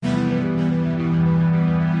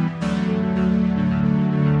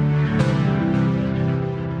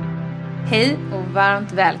Hej och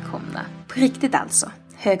varmt välkomna. På riktigt alltså.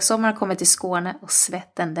 Högsommar kommer till Skåne och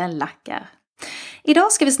svetten den lackar.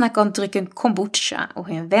 Idag ska vi snacka om drycken kombucha och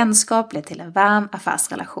hur en vänskap blir till en varm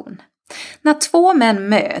affärsrelation. När två män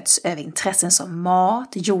möts över intressen som mat,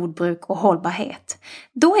 jordbruk och hållbarhet,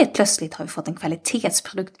 då helt plötsligt har vi fått en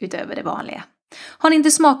kvalitetsprodukt utöver det vanliga. Har ni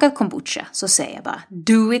inte smakat kombucha så säger jag bara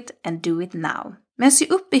do it and do it now. Men se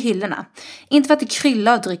upp i hyllorna. Inte för att det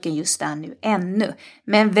kryllar av drycken just där nu ännu,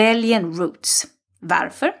 men välj en Roots.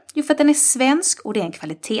 Varför? Jo, för att den är svensk och det är en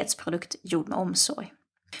kvalitetsprodukt gjord med omsorg.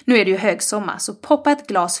 Nu är det ju högsommar, så poppa ett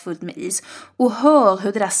glas fullt med is och hör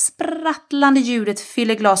hur det där sprattlande ljudet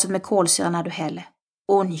fyller glaset med kolsyra när du häller.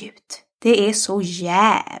 Och njut. Det är så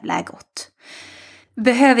jävla gott.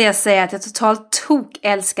 Behöver jag säga att jag totalt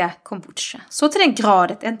älskar kombucha. Så till den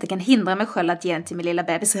grad att jag inte kan hindra mig själv att ge den till min lilla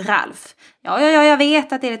bebis Ralf. Ja, jag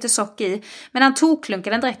vet att det är lite socker i. Men han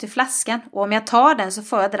klunkar den direkt i flaskan. Och om jag tar den så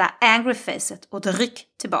får jag det där angry facet och ett ryck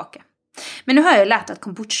tillbaka. Men nu har jag lärt att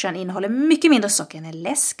kombuchan innehåller mycket mindre socker än en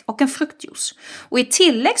läsk och en fruktjuice. Och i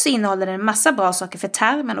tillägg så innehåller den en massa bra saker för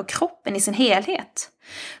tarmen och kroppen i sin helhet.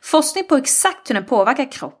 Forskning på exakt hur den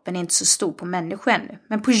påverkar kroppen är inte så stor på människor ännu.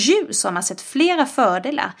 Men på djur så har man sett flera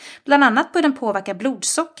fördelar. Bland annat på hur den påverkar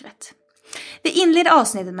blodsockret. Vi inleder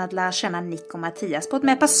avsnittet med att lära känna Nick och Mattias på ett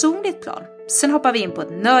mer personligt plan. Sen hoppar vi in på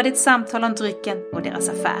ett nördigt samtal om drycken och deras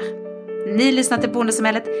affär. Ni lyssnar till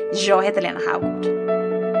Bondesamhället. Jag heter Lena Haugård.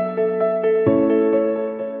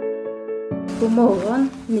 God morgon,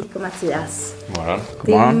 Nick och Mattias. God morgon.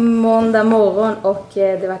 Det är måndag morgon och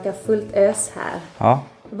det verkar fullt ös här. Ja.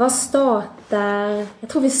 Jag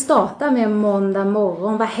tror vi startar med måndag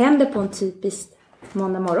morgon. Vad händer på en typisk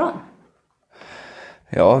måndag morgon?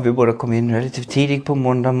 Ja, vi borde komma in relativt tidigt på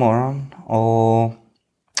måndag morgon. Och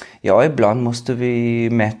ja, ibland måste vi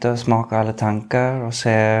mäta och smaka alla tankar och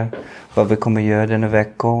se vad vi kommer göra denna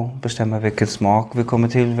vecka. Bestämma vilken smak vi kommer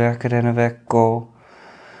tillverka denna vecka.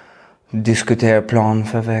 Diskutera plan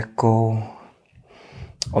för veckor.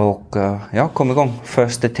 Och kom igång.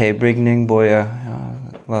 Första tebryggning börjar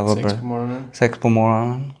 6 på morgonen. 6 på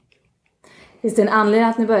morgonen. Finns det en anledning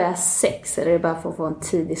att ni börjar 6? Eller är det bara för att få en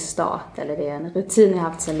tidig start? Eller är det en rutin ni har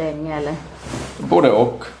haft så länge? Eller? Både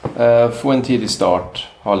och. Få en tidig start.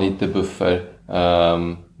 Ha lite buffer.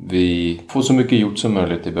 Vi får så mycket gjort som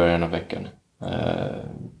möjligt i början av veckan.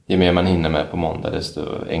 Ju mer man hinner med på måndag desto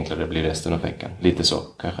enklare blir resten av veckan. Lite så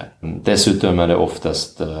kanske. Dessutom är det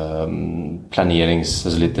oftast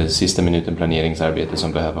alltså lite sista minuten planeringsarbete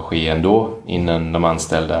som behöver ske ändå innan de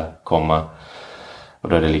anställda kommer. Och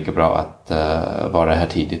då är det lika bra att vara här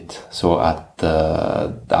tidigt så att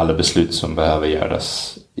alla beslut som behöver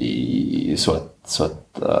göras så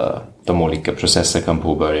att de olika processer kan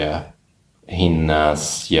påbörja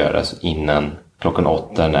hinnas göras innan klockan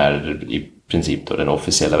 8 när i princip då den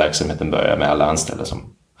officiella verksamheten börjar med alla anställda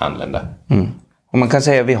som anländer. Mm. Och man kan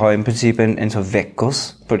säga att vi har i princip en så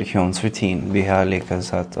veckors produktionsrutin. Vi har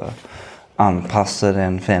lyckats att anpassa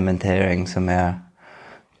den fermentering som är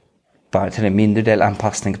bara till en mindre del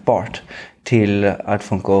anpassningsbart till att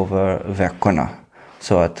funka över veckorna.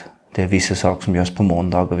 Så att det är vissa saker som görs på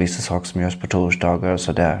måndag och vissa saker som görs på torsdagar och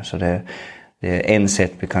sådär. Så det är en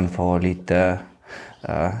sätt vi kan få lite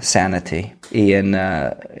sanity i en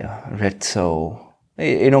rätt så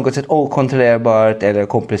i något sätt okontrollerbart eller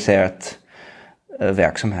komplicerat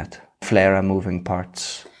verksamhet. Flera moving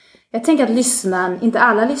parts. Jag tänker att inte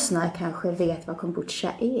alla lyssnare kanske vet vad kombucha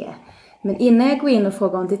är. Men innan jag går in och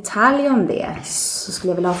frågar om detaljer om det så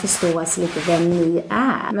skulle jag vilja ha förståelse lite vem ni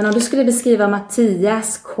är. Men om du skulle beskriva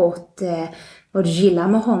Mattias kort vad du gillar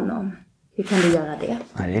med honom. Hur kan du göra det?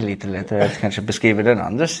 Ja, det är lite lättare att kanske beskriva den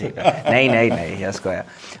andra sidan. Nej, jag skojar.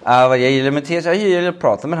 Vad jag gillar med Mattias, jag gillar att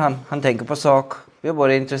prata med han. Han tänker på sak. Vi är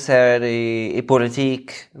både intresserade i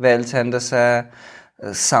politik, världshändelse,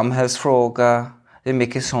 samhällsfråga. Det är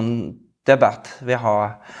mycket sån debatt vi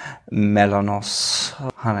har mellan oss.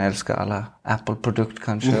 Han älskar alla Apple-produkter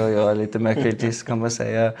kanske och jag är lite mer kritisk kan man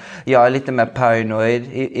säga. Jag är lite mer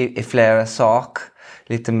paranoid i flera saker.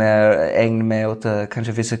 Lite mer ägn med åt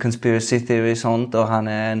kanske vissa conspiracy theory och sånt. Och han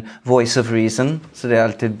är en voice of reason. Så det är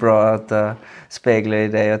alltid bra att spegla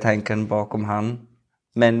idéer och tanken bakom han.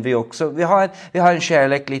 Men vi har en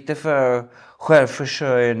kärlek lite för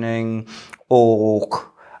självförsörjning och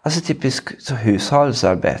alltså typiskt så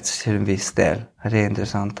hushållsarbete till en viss del. Det är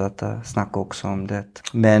intressant att snacka också om det.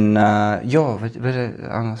 Men annars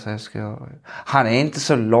han är inte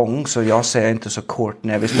så lång så jag ser inte så kort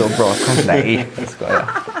när vi står och pratar. Nej, ska jag.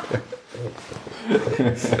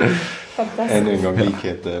 Ännu en gång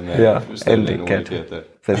likheter med olikheter.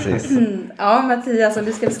 Precis. Ja, Mattias, om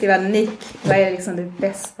du ska beskriva Nick, vad är liksom det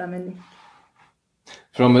bästa med Nick?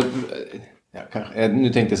 Nu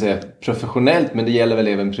tänkte jag säga professionellt, men det gäller väl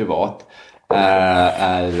även privat,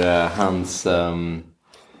 är hans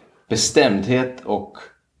bestämdhet och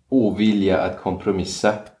ovilja att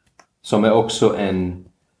kompromissa, som är också en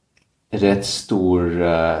rätt stor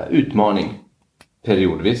utmaning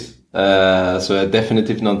periodvis. Så är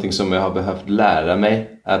definitivt någonting som jag har behövt lära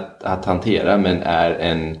mig att hantera, men är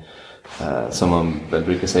en, som man väl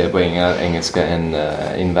brukar säga på engelska, en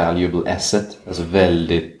invaluable asset. Alltså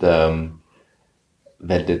väldigt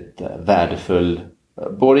värdefull,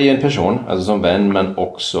 både i en person, alltså som vän, men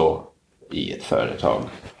också i ett företag.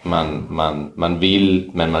 Man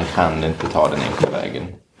vill, men man kan inte ta den enkla vägen.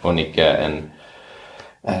 Och Nick är en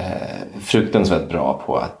fruktansvärt bra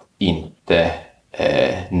på att inte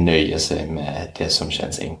nöja sig med det som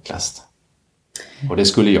känns enklast. Och det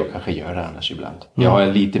skulle jag kanske göra annars ibland. Jag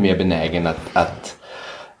är lite mer benägen att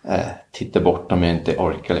titta bort om jag inte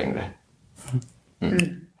orkar längre.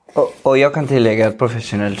 Och jag kan tillägga att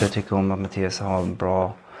professionellt jag tycker om att Mattias har en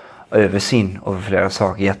bra översyn över flera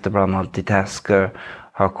saker. Jättebra multitasker.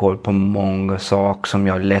 Har koll på många saker som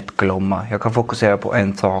jag lätt glömmer. Jag kan fokusera på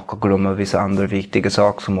en sak och glömma vissa andra viktiga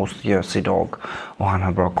saker som måste göras idag. Och han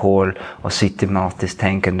har bra koll och systematiskt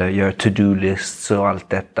tänkande, gör to-do-lists och allt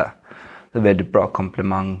detta. Det är väldigt bra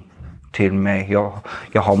komplimang till mig.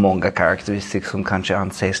 Jag har många karaktäristik som kanske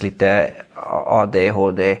anses lite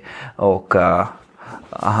ADHD och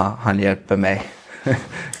han hjälper mig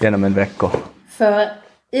genom en vecka. För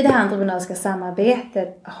i det här entreprenörska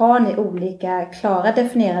samarbetet, har ni olika klara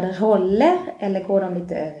definierade roller eller går de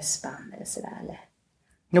lite överspann eller sådär? Eller?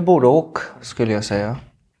 Ja, både och skulle jag säga.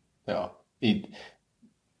 Ja,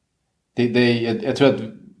 jag tror att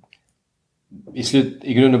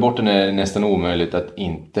i grund och botten är det nästan omöjligt att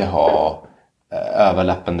inte ha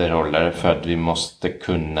överlappande roller, för att vi måste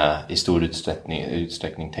kunna i stor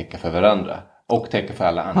utsträckning täcka för varandra. Och täcka för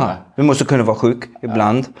alla andra. Vi måste kunna vara sjuk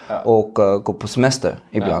ibland och gå på semester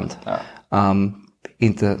ibland.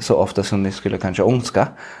 Inte så ofta som vi skulle kanske önska,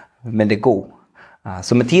 men det går.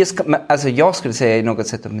 Så Mattias, alltså jag skulle säga i något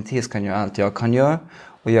sätt att Mattias kan göra allt jag kan göra,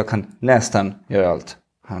 och jag kan nästan göra allt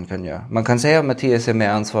han kan göra. Man kan säga att Mattias är mer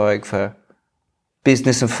ansvarig för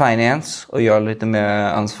business and finance och jag är lite mer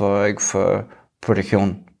ansvarig för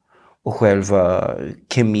produktion och själva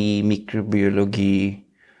kemi, mikrobiologi,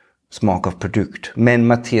 smak av produkt. Men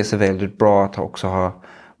Mattias är väldigt bra att också ha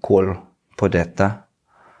koll på detta.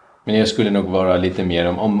 Men jag skulle nog vara lite mer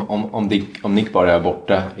om Nick bara är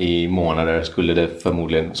borta i månader,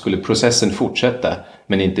 skulle processen fortsätta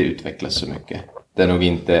men inte utvecklas så mycket. Det är nog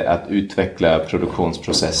inte att utveckla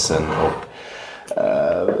produktionsprocessen och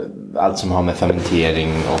allt som har med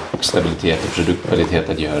fermentering och stabilitet och produktkvalitet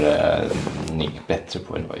att göra Nick bättre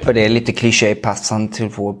på än vad jag. För det är lite klichépassande till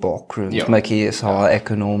vår bakgrund. Ja. Mattias har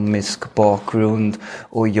ekonomisk bakgrund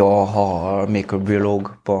och jag har mikrobiolog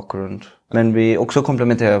bakgrund. Men vi också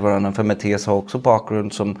komplementerar varandra, för Mattias har också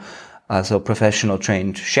bakgrund som alltså professional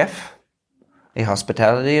trained chef i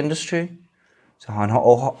hospitality industry. Så han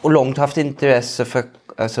har långt haft intresse för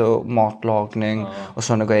alltså matlagning och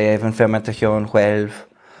sådana grejer, även fermentation själv.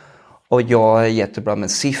 Och jag är jättebra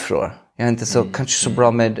med siffror. Jag är inte så kanske så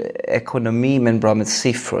bra med ekonomi, men bra med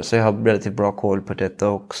siffror. Så jag har relativt bra koll på detta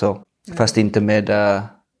också. Fast inte med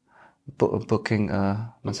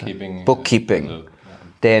bookkeeping.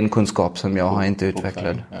 Det är en kunskap som jag har inte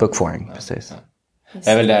utvecklat. Bokföring, precis.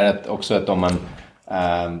 Det är väl där att om man...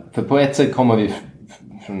 för på ett sätt kommer vi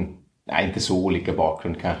från... Nej, inte så olika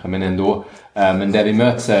bakgrund kanske, men ändå. Men där vi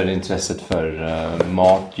möts är intresset för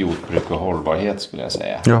mat, jordbruk och hållbarhet, skulle jag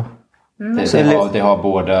säga. Ja. Det har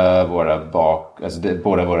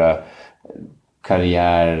båda våra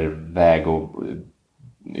karriärväg och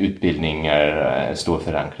utbildningar stor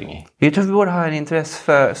förankring i. Jag tror vi båda har en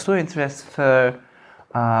stor intresse för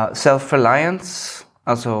self-reliance.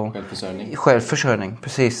 Alltså självförsörjning,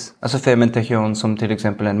 precis. Alltså fermentation som till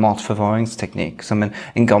exempel en matförvaringsteknik. Som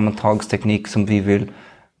en gammaldags teknik som vi vill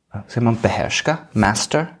behärska,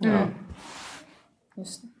 master.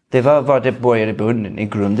 Just det. Det var vad det började i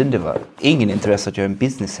grunden. Det var ingen intresse att göra en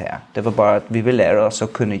business här. Det var bara att vi vill lära oss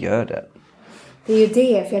att kunna göra det. Det är ju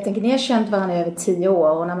det, för jag tänker ni har känt varandra i över 10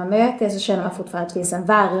 år och när man möter så känner man fortfarande att det finns en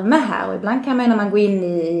värme här, och ibland kan man när man går in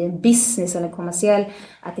i en business eller en kommersiell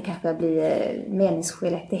att det kanske blir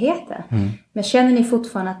meningsskiljaktigheter. Men känner ni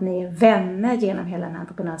fortfarande att ni är vänner genom hela den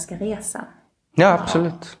entreprenörska resan? Ja,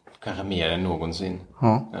 absolut. Kanske mer än någonsin.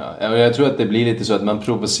 Ja, jag tror att det blir lite så att man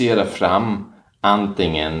provocerar fram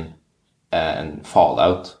antingen en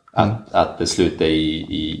fallout, att det slutar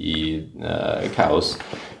i kaos,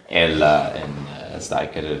 eller en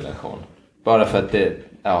starkare relation. Bara för att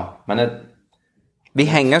Vi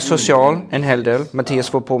hänger social en hel del.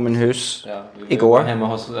 Mattias var på min hus igår. Vi var hemma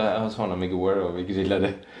hos honom igår och vi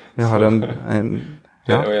grillade. Vi hade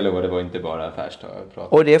Och jag lovar, det var inte bara affärsdag.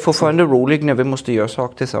 Och det är fortfarande roligt när vi måste göra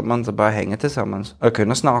saker tillsammans och bara hänga tillsammans. Och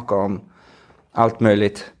kunna snacka om allt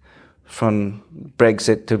möjligt. Från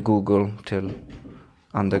Brexit till Google till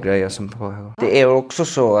andra grejer som pågår. Det är också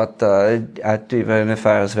så att driva en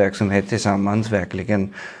affärsverksamhet tillsammans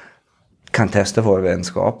verkligen kan testa vår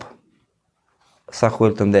vänskap.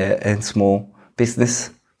 Särskilt om det är en små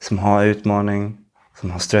business som har utmaning,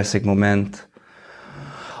 som har stressig moment.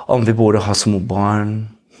 Om vi borde ha små barn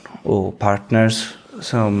och partners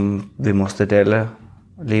som vi måste dela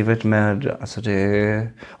livet med. Alltså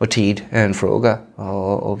och tid är en fråga.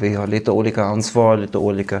 Och vi har lite olika ansvar, lite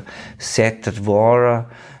olika sätt att vara.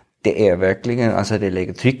 Det är verkligen, alltså det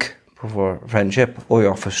lägger tryck på vår friendship. Och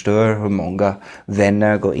jag förstår hur många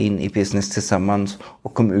vänner går in i business tillsammans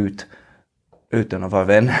och kommer ut utan att vara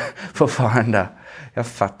vänner fortfarande. Jag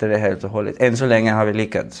fattar det helt och hållet. Än så länge har vi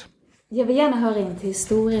lyckats. Jag vill gärna höra in till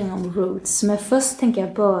historien om Roots. Men först tänker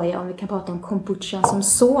jag börja om vi kan prata om kombucha som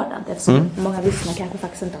sådant. Eftersom många lyssnare kanske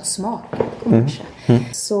faktiskt inte har smakat kombucha.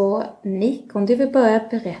 Så Nick, om du vill börja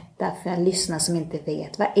berätta för en lyssnare som inte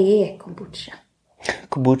vet. Vad är kombucha?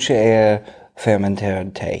 Kombucha är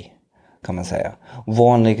fermenterad te, kan man säga.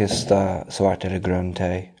 Vanligaste svart eller grön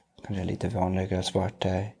te. Kanske lite vanligare svart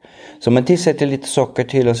te. Så man tillsätter lite socker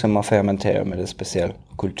till och sen man fermenterar med en speciell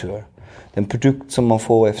kultur. Den produkt som man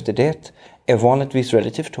får efter det är vanligtvis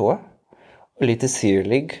relativt torr och lite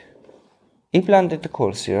syrlig. Ibland lite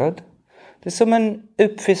kolsyrad. Det är som en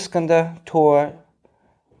uppfiskande torr.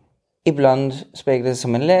 Ibland speglas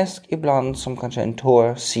som en läsk, ibland som kanske en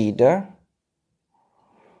torr cider.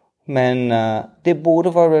 Men det borde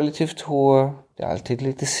vara relativt torr. Det är alltid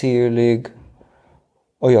lite syrlig.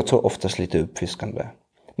 Och jag tror oftast lite uppfiskande.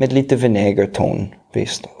 Med lite vinägerton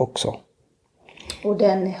visst också. Och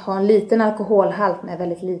den har en liten alkoholhalt men är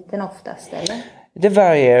väldigt liten oftast, eller? Det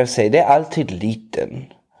varierar sig. Det är alltid liten.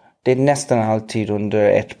 Det är nästan alltid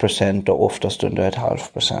under 1% och oftast under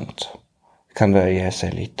 0,5%. Det kan variera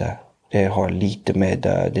sig lite. Det har lite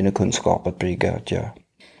med dina kunskap att brygga att göra.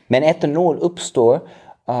 Men etanol uppstår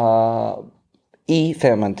i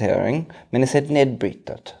fermentering men är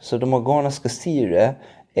nedbrytat. Så de organiska syre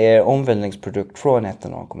är omvälvningsprodukt från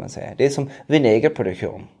etanol kan man säga. Det är som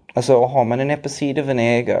vinägerproduktion. Alltså har man en epicider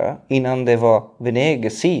vinäger innan det var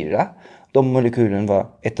vinägersyra, de molekylen var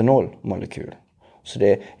etanolmolekyl.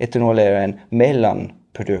 Så etanol är en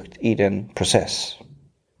mellanprodukt i den process.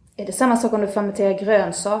 Är det samma sak om du fermenterar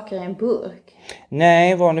grönsaker i en burk?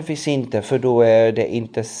 Nej, vanligtvis inte, för då är det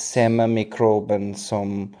inte samma mikroben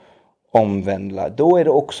som omvandlar. Då är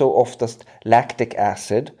det också oftast lactic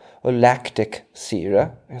acid och lactic syra,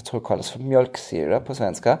 jag tror det kallas för mjölksyra på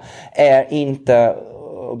svenska, är inte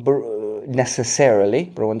necessarily,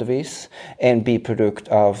 beroendevis, en biprodukt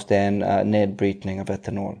av den nedbrytning av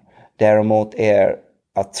etanol. Däremot är,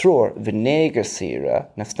 jag tror, vinägersyra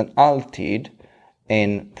nästan alltid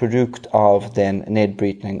en produkt av den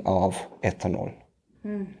nedbrytning av etanol.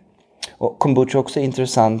 Och kombucha är också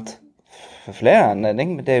intressant för flera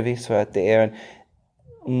anledningar, men det visar att det är en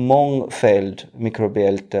mångfald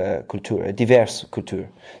mikrobiellt kultur, divers kultur.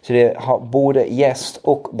 Så det har både jäst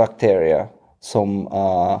och bakterier som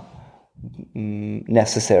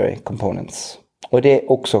necessary components. Och det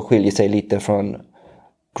också skiljer sig lite från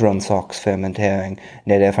grönsaksfermentering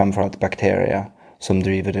när det är framförallt bakterier som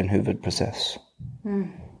driver den huvudprocess.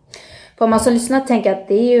 För man som lyssnar tänker att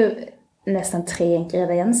det är ju nästan 3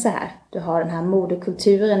 ingredienser här. Du har den här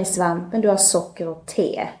moderkulturen i svampen, du har socker och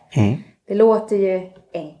te. Det låter ju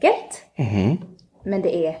enkelt, men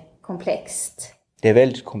det är komplext. Det är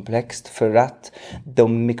väldigt komplext för att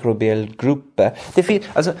de mikrobiella grupper, det finns,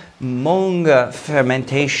 alltså många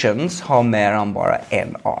fermentations har mer än bara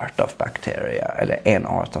en art av bakterier eller en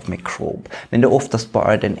art av mikrob. Men det är oftast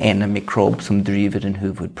bara den ena mikrob som driver den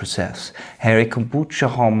huvudprocess. Här i kombucha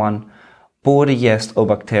har man både jäst och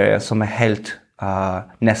bakterier som är helt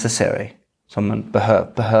necessary. Som en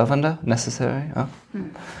behövande necessary. Ja.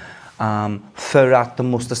 För att de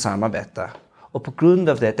måste samarbeta. Och på grund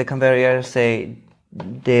av det kan variera sig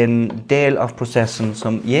den del av processen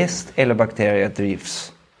som jäst eller bakterier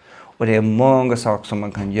drivs. Och det är många saker som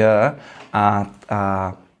man kan göra att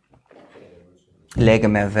lägga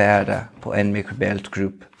mer värde på en mikrobiell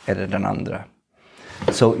grupp eller den andra.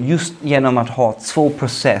 Så just genom att ha 2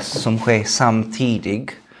 processer som sker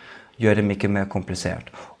samtidigt gör det mycket mer komplicerat.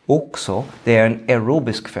 Också det är en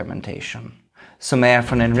aerobisk fermentation som är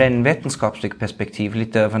från en ren vetenskaplig perspektiv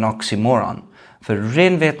lite av en oxymoron. För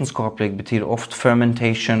ren vetenskaplig betyder ofta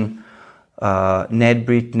fermentation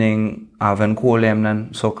nedbrytning av en kolämnen,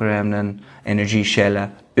 sockerämnen, energikälla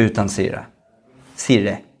utan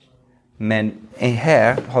syre. Men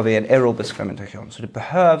här har vi en aerobisk fermentation, så det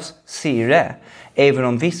behövs syre, även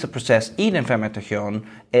om vissa process i den fermentation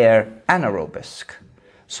är anaerobisk.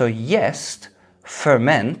 Så jäst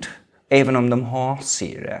ferment, även om de har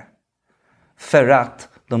syre, för att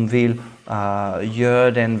de vill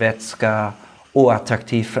göra den vätska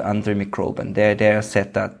oattraktiv för andra mikrober. Det är deras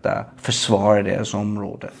sätt att försvara deras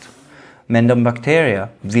området. Men de bakterier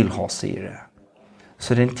vill ha syre.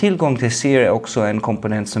 Så den tillgång till syre är också en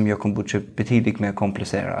komponent som gör kombucha betydligt mer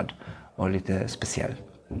komplicerad och lite speciell.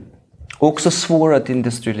 Också svår att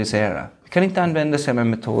industrialisera. Vi kan inte använda samma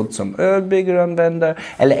metod som ölbyggare använder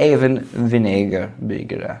eller även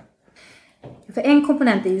vinägerbyggare. För en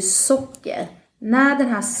komponent är ju socker. När den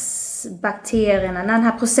här bakterierna, när den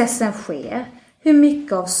här processen sker, hur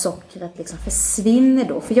mycket av sockret liksom försvinner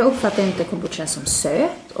då? För jag uppfattar inte kombucha som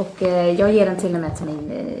söt. Och jag ger den till och med till min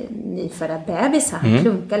nyfödda bebis här. Han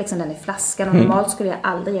klunkar liksom den i flaskan. Och normalt skulle jag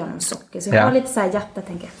aldrig göra någon socker. Så jag har lite så här hjärta och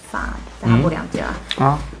tänker, fan, det här borde jag inte göra.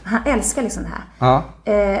 Ja. Han älskar liksom det här. Ja.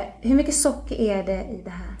 Hur mycket socker är det i det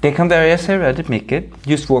här? Det kan variera sig väldigt mycket.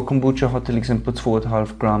 Just vår kombucha har till exempel 2,5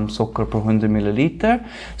 gram socker på 100 milliliter.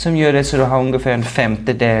 Som gör det så du har ungefär en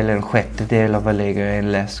femtedel, en sjättedel av vad lägger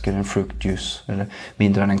en läsk eller en fruktjuice. Eller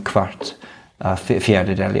mindre än en kvart.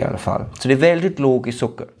 Fjärdedel i alla fall. Så det är väldigt låg i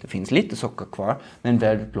socker. Det finns lite socker kvar, men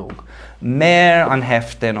väldigt låg. Mer än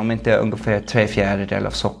hälften, om inte ungefär 3/4 av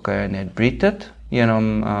socker är nedbrytet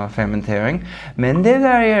genom fermentering. Men det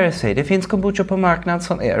varierar sig. Det finns kombucha på marknaden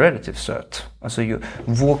som är relativt söt. Alltså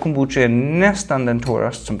vår kombucha är nästan den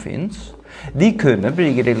torraste som finns. Vi kunde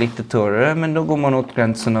brygga det lite torrare, men då går man åt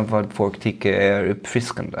gränsen av vad folk tycker är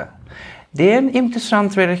uppfriskande. Det är en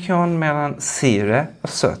intressant relation mellan syre och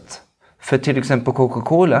sött. För till exempel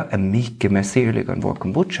Coca-Cola är mycket mer syrlig än vår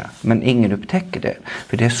kombucha. Men ingen upptäcker det.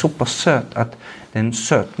 För det är så pass sött att den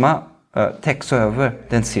sötma täcks över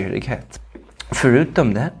den syrlighet.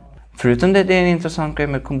 Förutom det är en intressant grej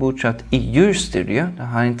med kombucha att i djurstudier, det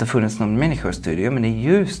har inte funnits någon människostudie, men i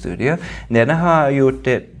djurstudier, när de har gjort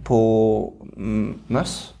det på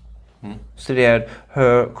möss, studerat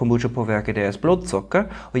hur kombucha påverkar deras blodsocker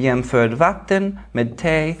och jämfört vatten med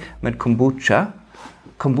te med kombucha.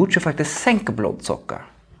 Kombucha faktiskt sänker blodsocker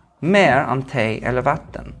mer än te eller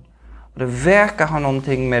vatten. Och det verkar ha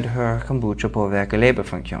någonting med hur kombucha påverkar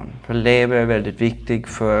leverfunktion. För lever är väldigt viktig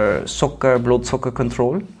för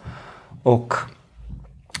blodsockerkontroll. Och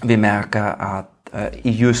vi märker att i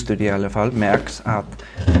djurstudier i alla fall märks att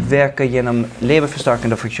det verkar genom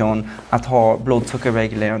leverförstärkande funktion att ha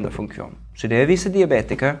blodsockerreglerande funktion. Så det är vissa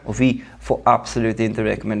diabetiker och vi får absolut inte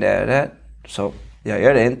rekommendera det. Så jag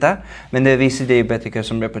gör det inte. Men det är vissa diabetiker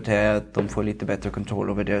som rapporterar att de får lite bättre kontroll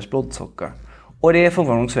över deras blodsocker. Och det är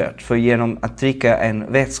förvånansvärt. För genom att dricka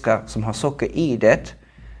en vätska som har socker i det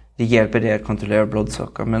hjälper det att kontrollera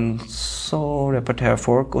blodsocker. Men så rapporterar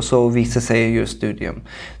folk och så visar sig i just studium.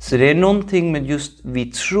 Så det är någonting med just vi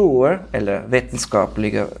tror, eller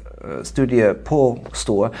vetenskapliga studier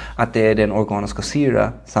påstår att det är den organiska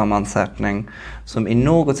syra sammansättning som i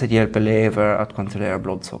något sätt hjälper lever att kontrollera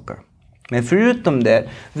blodsocker. Men förutom det,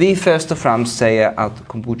 vi först och främst säger att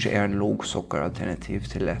kombucha är en lågsockeralternativ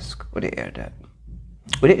till läsk. Och det är det.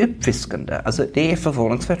 Och det är uppfriskande. Alltså det är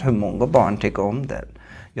förvånansvärt hur många barn tycker om det.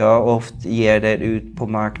 Jag ofta ger det ut på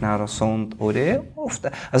marknader och sånt. Och det är ofta,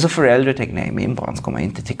 alltså föräldrar tänker nej, min barn kommer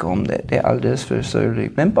inte tycka om det. Det är alldeles för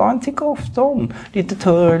syrligt. Men barn tycker ofta om lite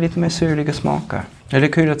torrare, lite mer syrliga smaker. Det är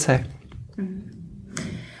kul att se.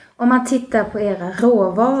 Om man tittar på era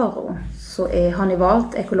råvaror så har ni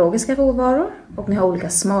valt ekologiska råvaror och ni har olika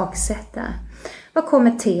smaksätt där. Var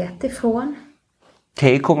kommer teet ifrån?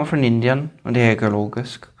 Te kommer från Indien och det är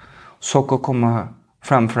ekologiskt. Socker kommer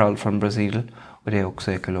framförallt från Brasilien och det är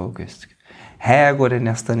också ekologiskt. Här går det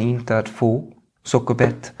nästan inte att få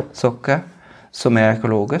sockerbetssocker som är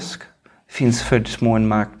ekologiskt. Finns för små en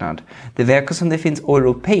marknad. Det verkar som det finns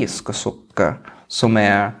europeiska socker som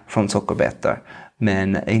är från sockerbetor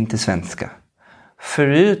men inte svenska.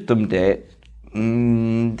 Förutom det,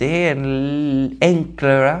 det är en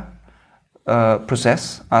enklare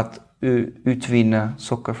process att utvinna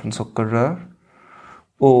socker från sockerrör.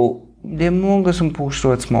 Och det är många som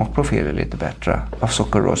påstår att smakprofilen är lite bättre av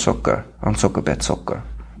sockerrörsocker än sockerbetssocker.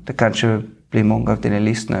 Det kanske blir många av dina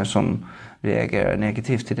lyssnare som reagerar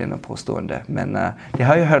negativt till denna påstående. Men det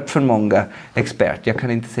har jag hört från många experter. Jag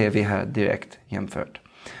kan inte säga att vi har direkt jämfört.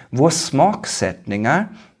 Våra smaksättningar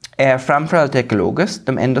är framförallt ekologiskt.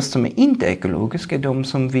 De enda som är inte ekologiska är de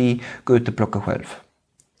som vi går ut och plockar själv.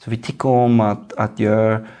 Så vi tycker om att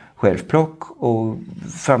göra självplock och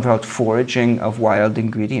framförallt foraging of wild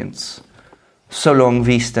ingredients. Så långt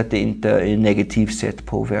visst att det inte i negativt sätt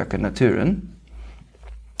påverkar naturen.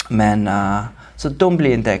 Men så de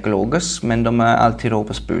blir inte ekologiska, men de är alltid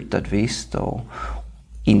besprutade visst och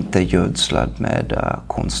inte gödslad med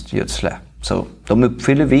konstgödsel. Så de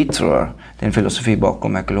uppfyller vi, tror jag, den filosofi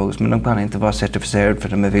bakom ekologiskt, men de kan inte vara certifierade för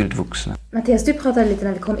de är vildvuxna. Mattias, du pratade lite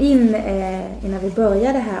när vi kom in, innan vi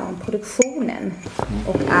började här, om produktionen.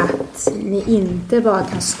 Och att ni inte bara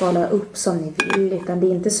kan skala upp som ni vill, utan det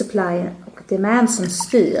är inte supply och demand som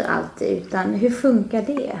styr alltid, utan hur funkar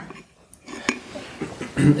det?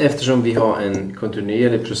 Eftersom vi har en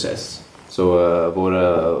kontinuerlig process så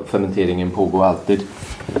våra fermenteringen pågår alltid.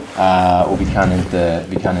 Och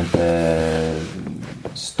vi kan inte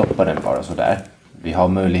stoppa den bara så där. Vi har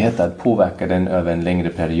möjlighet att påverka den över en längre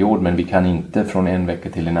period, men vi kan inte från en vecka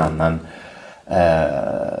till en annan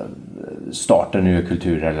starta nya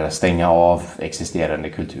kulturer eller stänga av existerande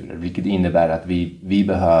kulturer. Vilket innebär att vi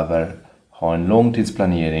behöver ha en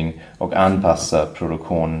långtidsplanering och anpassa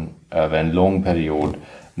produktion över en lång period.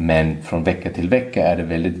 Men från vecka till vecka är det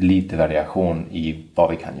väldigt lite variation i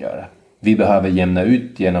vad vi kan göra. Vi behöver jämna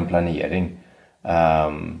ut genom planering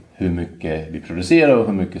hur mycket vi producerar och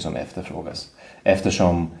hur mycket som efterfrågas.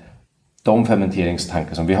 Eftersom de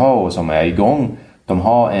fermenteringstankar som vi har och som är igång, de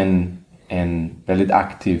har en väldigt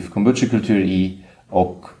aktiv kombucha-kultur i,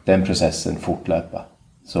 och den processen fortlöper.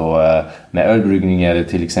 Så med ölbryggning är det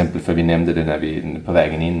till exempel, för vi nämnde det när vi på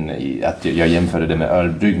vägen in i att jag jämförde det med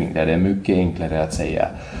ölbryggning, där det är mycket enklare att säga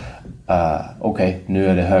okej, nu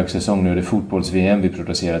är det högsäsong, nu är det fotbolls-VM, vi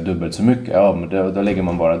producerar dubbelt så mycket. Ja, men då lägger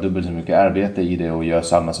man bara dubbelt så mycket arbete i det och gör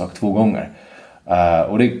samma sak 2 gånger.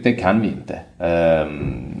 Och det kan vi inte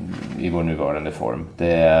i vår nuvarande form.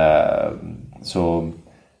 Så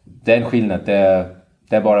det är en skillnad.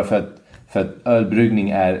 Det är bara för att ölbryggning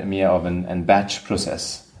är mer av en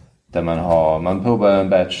batchprocess. Där man påbörjar en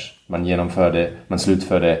batch, man genomför det, man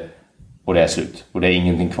slutför det och det är slut. Och det är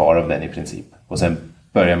ingenting kvar av den i princip. Och sen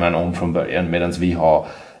börjar man om från början, medan vi har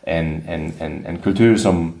en kultur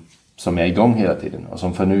som är igång hela tiden och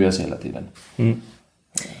som förnyas hela tiden. Mm.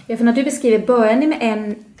 Ja, för när du beskriver, börjar ni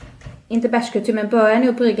med inte batchkultur, men börjar ni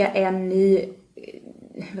att brygga en ny,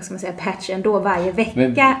 vad ska man säga, patch ändå varje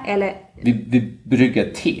vecka? Eller? Vi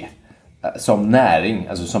brygger te som näring,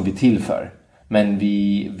 alltså som vi tillför. Men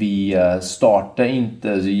vi startar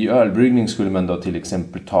inte, alltså i ölbryggning skulle man då till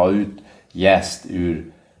exempel ta ut jäst ur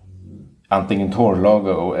antingen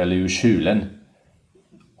torrlager eller ur kylen,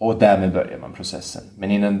 och därmed börjar man processen.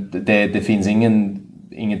 Men innan det finns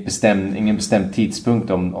ingen bestämd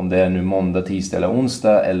tidpunkt om det är nu måndag, tisdag eller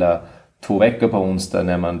onsdag eller 2 veckor på onsdag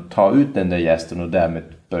när man tar ut den där jästen och därmed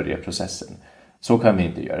börjar processen. Så kan vi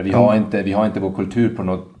inte göra. Vi har inte vår kultur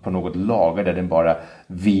på något lager där den bara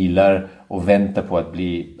vilar och väntar på att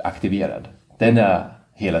bli aktiverad. Den är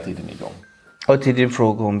hela tiden igång. Och till din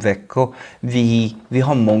fråga om veckor, vi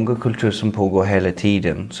har många kulturer som pågår hela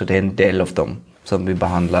tiden, så det är en del av dem som vi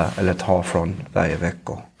behandlar eller tar från varje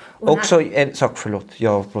vecka. Också en sak,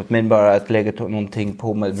 men bara att lägga någonting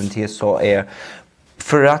på med Mattias så är,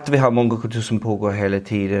 för att vi har många kulturer som pågår hela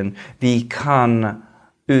tiden, vi kan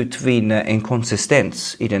utvinna en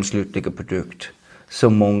konsistens i den slutliga produkt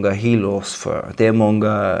som många hyllar oss för. Det är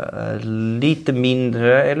många lite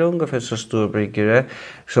mindre eller ungefär så stora bryggare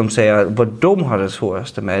som säger att vad de har det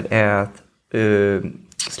svåraste med är att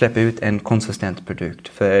släppa ut en konsistent produkt.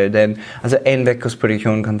 För alltså en veckas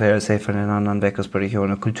produktion kan tära sig för en annan veckas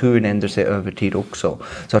produktion, och kulturen ändrar sig över tid också.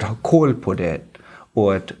 Så att ha koll på det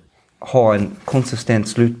och att ha en konsistent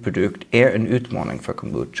slutprodukt är en utmaning för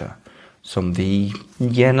kombucha, som vi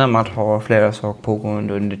genom att ha flera saker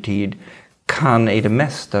pågående under tid kan i det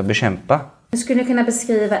mesta bekämpa. Du skulle kunna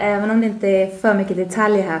beskriva, även om det inte är för mycket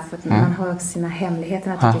detaljer här, för att man har sina hemligheter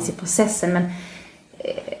naturligtvis i processen, men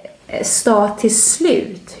start till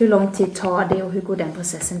slut, hur lång tid tar det och hur går den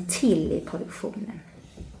processen till i produktionen?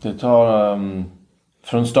 Det tar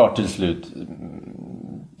från start till slut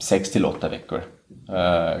 6 till 8 veckor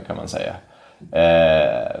kan man säga.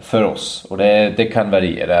 För oss. Och det kan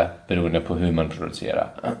variera beroende på hur man producerar.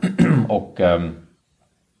 Och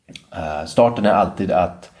starten är alltid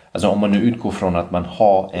att, alltså om man nu utgår från att man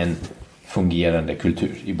har en fungerande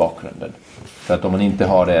kultur i bakgrunden. För att om man inte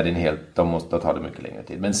har det, då måste det ta det mycket längre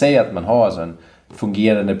tid. Men säg att man har alltså en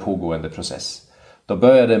fungerande pågående process. Då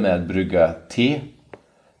börjar det med att brygga te,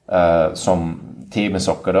 som te med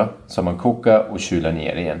socker då, som man kokar och kyler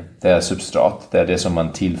ner igen. Det är substrat, det är det som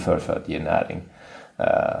man tillför för att ge näring.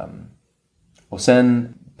 Och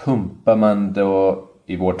sen pumpar man då,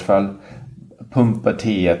 i vårt fall, pumpar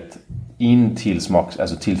teet in till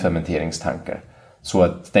alltså till fermenteringstankar. Så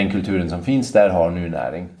att den kulturen som finns där har nu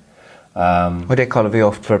näring. Och det kallar vi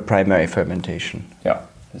ofta för primary fermentation. Ja,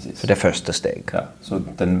 precis. För det första steg. Ja, så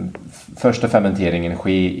den första fermenteringen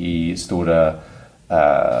sker i stora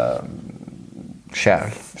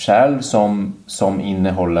kärl som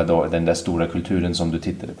innehåller då den där stora kulturen som du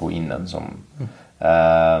tittade på innan.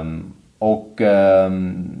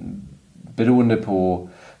 Beroende på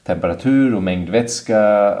temperatur och mängd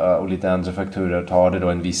vätska och lite andra faktorer tar det då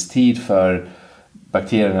en viss tid för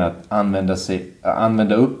bakterierna att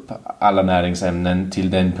använda upp alla näringsämnen till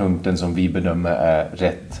den punkten som vi bedömer är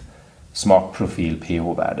rätt smakprofil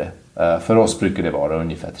pH-värde. För oss brukar det vara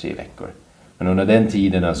ungefär 3 veckor. Men under den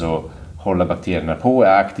tiden alltså håller bakterierna på,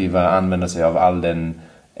 är aktiva, använder sig av all den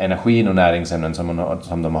energin och näringsämnen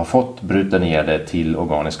som de har fått, bryta ner det till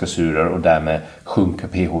organiska syror och därmed sjunker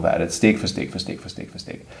pH-värdet steg för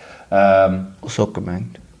steg. Och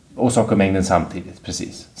sockermängd. Och sockermängden samtidigt,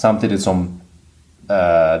 precis. Samtidigt som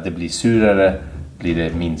det blir surare blir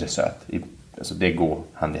det mindre sött. Alltså det går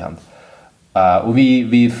hand i hand. Och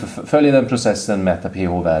vi följer den processen, mäta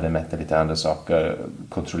pH-värde, mäta lite andra saker,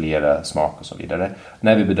 kontrollera smak och så vidare.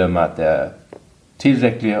 När vi bedömer att det är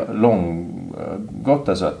tillräckligt gott,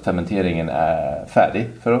 alltså att fermenteringen är färdig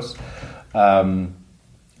för oss,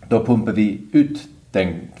 då pumpar vi ut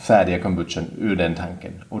den färdiga kombuchan ur den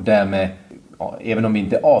tanken. Och därmed, även om vi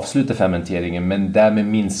inte avslutar fermenteringen, men därmed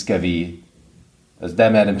minskar vi, alltså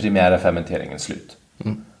därmed är den primära fermenteringen slut.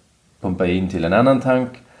 Pumpar in till en annan tank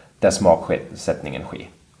där smaksättningen sker.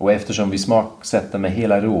 Och eftersom vi smaksätter med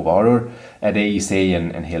hela råvaror är det i sig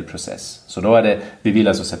en hel process. Så då är det, vi vill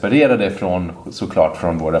alltså separera det såklart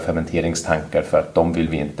från våra fermenteringstankar, för att de vill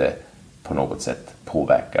vi inte på något sätt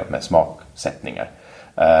påverka med smaksättningar.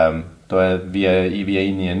 Då är vi är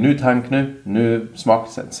inne i en ny tank nu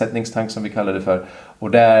smaksättningstank som vi kallar det för.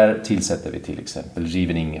 Och där tillsätter vi till exempel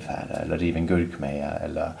riven ingefära eller riven gurkmeja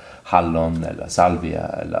eller hallon eller salvia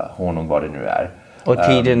eller honung, vad det nu är. Och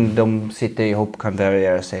tiden de sitter ihop kan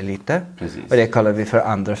variera sig lite. Precis. Och det kallar vi för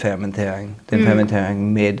andra fermentering. Den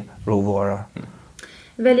fermentering med råvara.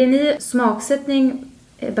 Väljer ni smaksättning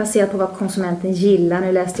baserat på vad konsumenten gillar?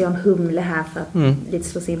 Nu läste jag om humle här för att lite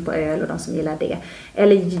slås in på öl och de som gillar det.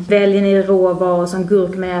 Eller väljer ni råvaror som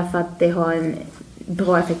gurkmeja för att det har en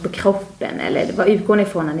bra effekt på kroppen? Eller vad utgår ni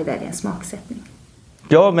ifrån när ni väljer en smaksättning?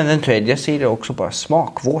 Ja, men den tredje sidan är också bara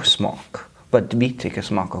smak. Vår smak. Vad vi tycker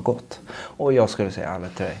smakar gott. Och jag skulle säga alla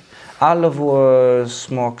tre. Alla vår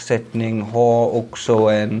smaksättning har också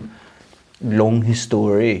en lång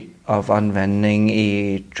historia av användning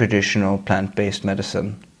i traditional plant-based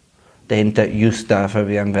medicine. Det är inte just därför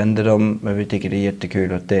vi använder dem, men vi tycker det är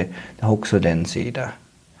jättekul att det har också den sidan.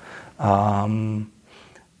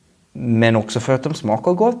 Men också för att de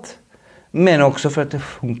smakar gott. Men också för att det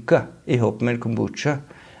funkar ihop med kombucha.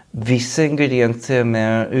 Vissa ingredienser är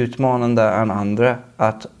mer utmanande än andra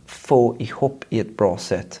att få ihop i ett bra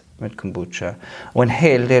sätt med kombucha. Och en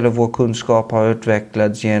hel del av vår kunskap har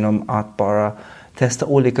utvecklats genom att bara testa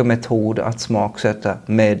olika metoder att smaksätta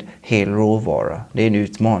med hel råvara. Det är en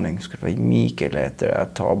utmaning. Det skulle vara mycket lättare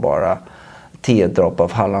att ta bara 10 droppar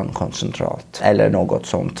av hallonkoncentrat eller något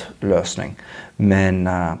sånt lösning. Men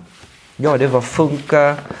ja, det var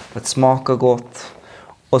funka, att smaka gott.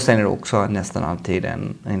 Och sen är det också nästan alltid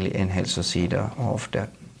en hälsosida av det.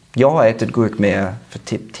 Jag har ätit gurkmeja för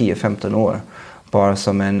typ 10-15 år. Bara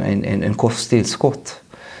som en kosttillskott.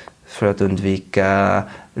 För att undvika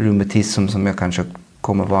reumatism, som jag kanske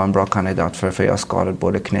kommer vara en bra kandidat för jag har skadat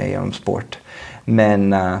både knä genom sport.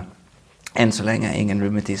 Men än så länge ingen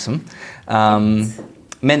reumatism.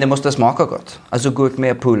 Men det måste smaka gott. Alltså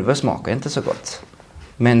gurkmeja pulver smakar inte så gott.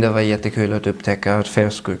 Men det var jättekul att upptäcka att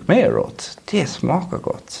färsk gurkmeja råt, det smakar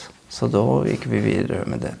gott. Så då gick vi vidare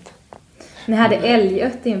med det. Ni hade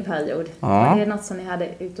älgört i en period. Ja. Var det något som ni hade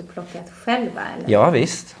ut och plockat själva? Eller? Ja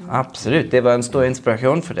visst, absolut. Det var en stor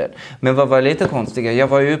inspiration för det. Men vad var lite konstigt, jag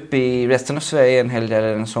var ju uppe i resten av Sverige en hel del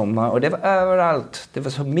en sommar. Och det var överallt. Det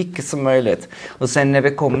var så mycket som möjligt. Och sen när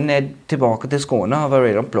vi kom ner tillbaka till Skåne och var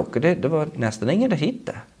redan plockade, det var nästan ingen att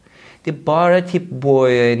hitta. Det är bara typ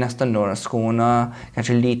i nästan norra Skåne,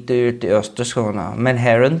 kanske lite ut i östra Skåne. Men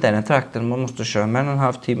här runt den trakten man måste köra med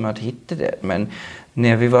 1,5 timme att hitta det. Men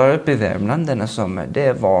när vi var uppe i Värmland denna sommar,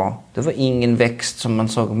 det var ingen växt som man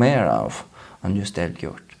såg mer av än just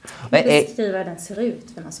älgjort. Beskriva hur den ser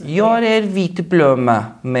ut för någon som ja, det är en vit blomma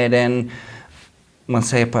med en, man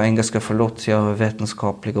säger på engelska, förlåt jag har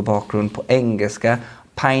vetenskaplig bakgrund på engelska,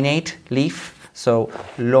 pinnate leaf, så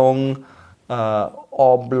lång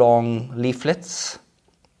oblong leaflets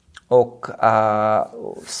och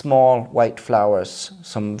small white flowers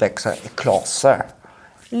som växer i klasar.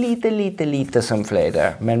 Lite som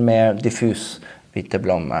fläder, men mer diffus vita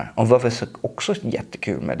blommor. Och vad är också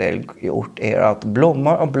jättekul med älggjort är att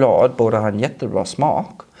blommor och blad båda har en jättebra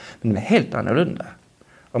smak. Men de är helt annorlunda.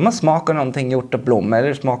 Om man smakar någonting gjort av blommor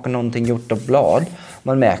eller smakar någonting gjort av blad,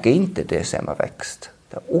 man märker inte det är samma växt.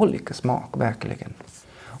 Det är olika smak, verkligen.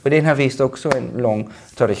 Och den har visst också en lång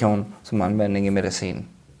tradition som användning i medicin.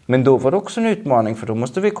 Men då var det också en utmaning, för då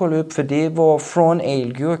måste vi kolla upp, för det var från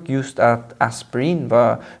älgurt just att aspirin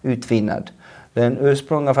var utvinnad. Den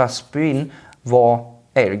ursprung av aspirin var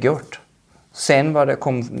älgurt. Sen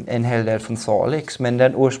kom en hel del från Salix, men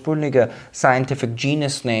den ursprungliga scientific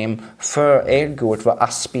genus name för älgurt var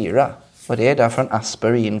Aspira. Och det är därifrån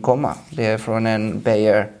aspirin kommer. Det är från en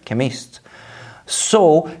Bayer-kemist.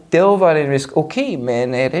 Så då var det en risk, okej,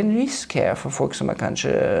 men är det en risk här för folk som är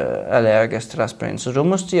kanske allergiska till aspirin? Så då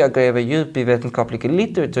måste jag gräva djup i vetenskapliga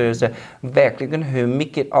litteratur och se verkligen hur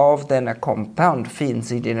mycket av denna compound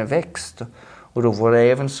finns i denna växt. Och då var det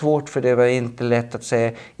även svårt, för det var inte lätt att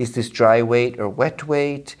säga, is this dry weight or wet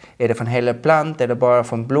weight? Är det från hela plant eller bara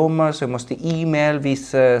från blommor? Så jag måste e-mail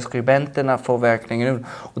vissa skribenterna för verkligen.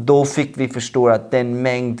 Och då fick vi förstå att den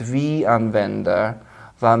mängd vi använder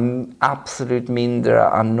var absolut mindre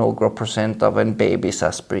än några procent av en babys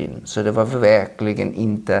aspirin. Så det var verkligen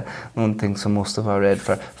inte någonting som måste vara rädd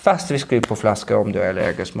för. Fast vi skriver på flaskor om du är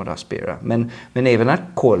allergisk mot aspira. Men även att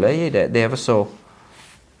kolla i det är väl så.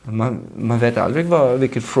 Man vet aldrig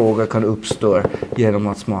vilken fråga kan uppstå genom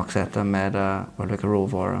att smaksätta med olika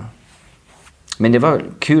råvaror. Men det var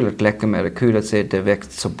kul att leka med det. Kul att se att det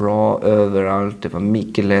växte så bra överallt. Det var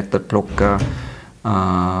mycket lätt att plocka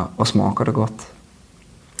och smakade gott.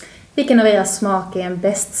 Vilken av era smak är en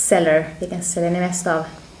bestseller? Vilken säljer ni mest av?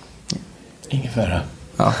 Ingefära.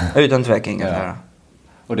 Ja, utan tvekan ingefära. Ja.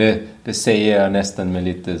 Och det säger jag nästan med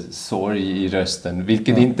lite sorg i rösten.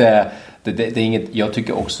 Vilket inte är... Det är inget, jag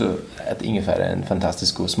tycker också att ingefära är en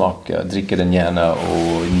fantastisk god smak. Jag dricker den gärna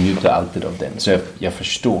och njuter alltid av den. Så jag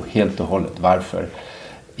förstår helt och hållet varför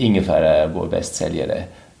ingefära är vår bästsäljare.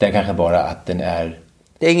 Det är kanske bara att den är...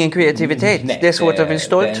 Det är ingen kreativitet. Nej, det är svårt att bli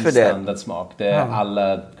stolt för det. Det är en standardsmak. Det är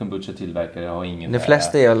alla kombucha-tillverkare har ingefära. De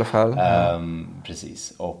flesta i alla fall.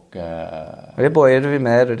 Precis. Och det började vi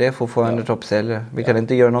med, och det är fortfarande toppsäljare. Vi kan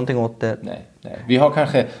inte göra någonting åt det. Nej. Vi har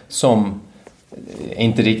kanske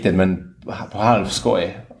inte riktigt, men på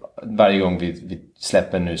halvskoj, varje gång vi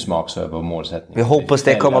släpper en ny smak så är vår målsättning. Vi hoppas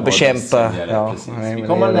det kommer att bekämpa. Vi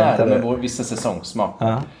kommer nära med vissa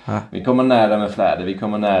säsongssmaker. Vi kommer nära med fläder. Vi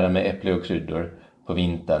kommer nära med äpple och kryddor på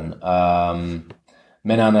vintern.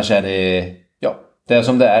 Men annars är det är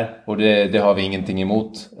som det är. Och det har vi ingenting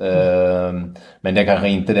emot. Men det är kanske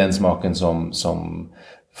inte den smaken som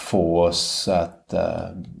får oss att...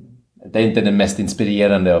 det är inte den mest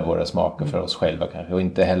inspirerande av våra smaker för oss själva kanske. Och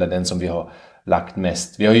inte heller den som vi har lagt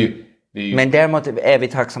mest. Men däremot är vi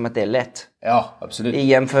tacksamma att det är lätt. Ja, absolut. I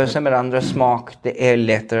jämförelse med andra smak, det är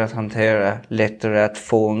lättare att hantera. Lättare att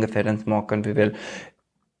få ungefär den smaken vi vill.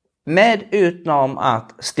 Med utom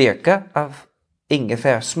att styrka av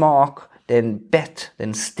ingefära smak, den bett,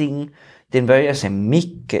 den sting, den börjar sig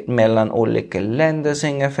mycket mellan olika länders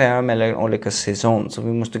ingefära, mellan olika säsonger. Så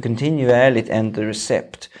vi måste kontinuerligt ändra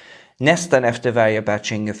recept. Nästan efter varje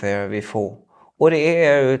batch ingefära vi får. Och det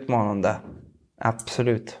är utmanande.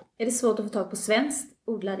 Absolut. Är det svårt att få tag på svenskt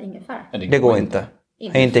odlad ingefära? Det går inte.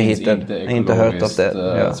 Jag har inte hittat. Jag har inte hört av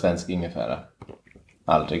det. Svensk ingefära.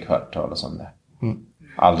 Aldrig hört talas om det.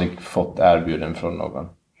 Aldrig fått erbjuden från någon.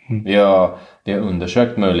 Vi har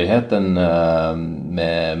undersökt möjligheten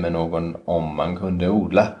med någon om man kunde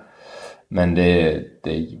odla. Men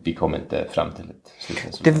vi kom inte fram till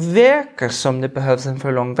ett. Det verkar som det behövs en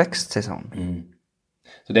för lång växtsäsong.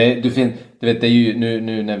 Så du vet, det är ju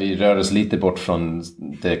nu när vi rör oss lite bort från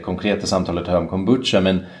det konkreta samtalet här om kombucha,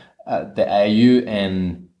 men det är ju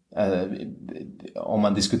om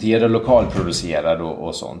man diskuterar lokalproducerad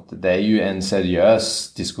och sånt, det är ju en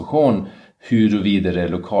seriös diskussion huruvida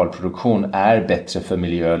lokalproduktion är bättre för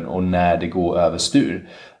miljön och när det går överstyr.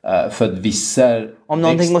 För att vissa om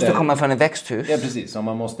någonting måste komma från en växthus. Ja, precis. Om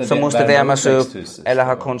man måste värmas upp eller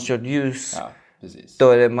ha konstgjort ljus. Ja, precis. Då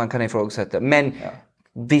är det man kan ifrågasätta. Men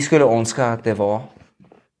vi skulle önska att det var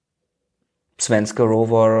svenska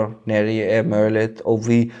råvaror när det är möjligt. Och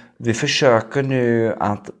vi försöker nu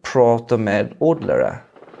att prata med odlare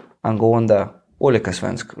angående olika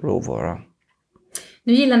svenska råvaror.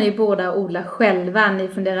 Nu gillar ni båda att odla själva. Ni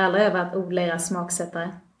funderar aldrig över att odla era smaksättare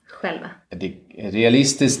själva? Det är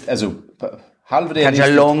realistiskt, alltså halvrealistiskt.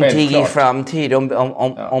 Kanske lång tid i framtid.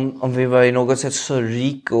 Om vi var i något sätt så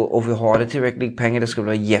rik och vi hade tillräckligt pengar, det skulle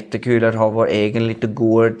vara jättekul att ha vår egen lite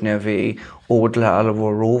gård när vi odlar alla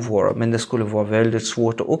våra råvaror. Men det skulle vara väldigt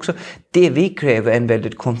svårt. Och också det vi kräver är en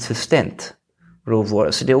väldigt konsistent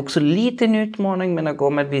råvaror. Så det är också lite en utmaning med att gå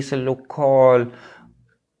med vissa lokal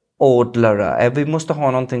odlare. Vi måste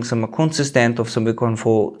ha någonting som är konsistent och som vi kan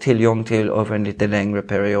få tillgång till över en lite längre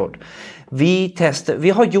period.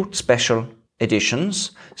 Vi har gjort special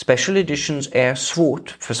editions. Special editions är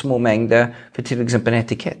svårt för små mängder, för till exempel en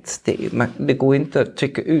etikett. Det går inte att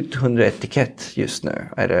trycka ut 100 etikett just nu,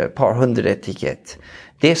 eller ett par 100 etikett.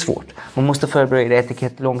 Det är svårt. Man måste förbereda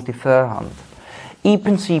etikett långt i förhand. I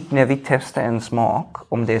princip när vi testar en smak,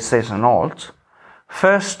 om det är säsonalt,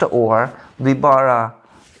 första år vi bara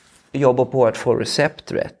jobbar på att få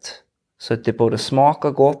recept rätt. Så att det både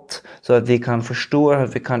smakar gott, så att vi kan förstå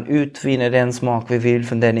att vi kan utvinna den smak vi vill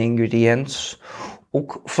från den ingrediens.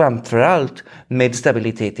 Och framförallt med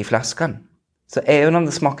stabilitet i flaskan. Så även om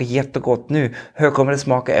det smakar jättegott nu, hur kommer det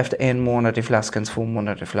smaka efter 1 månad i flaskan, 2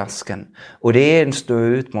 månader i flaskan? Och det är en stor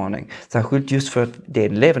utmaning. Särskilt just för att det är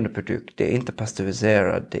en levande produkt. Det är inte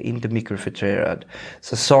pasteuriserad, det är inte mikrofiltrerad.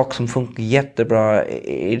 Så sak som funkar jättebra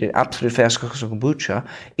i den absolut färska kombucha,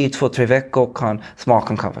 i 2-3 veckor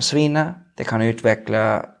smaken kan försvinna. Det kan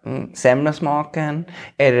utveckla sämre smaken,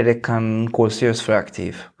 eller det kan kolsyras för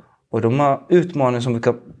aktiv. Och de har utmaningar som vi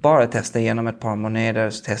kan bara testa genom ett par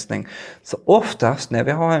månaders testning. Så oftast när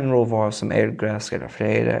vi har en råvara som älgräs eller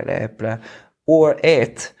fredag eller äpple, år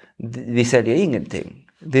 1, vi säljer ingenting.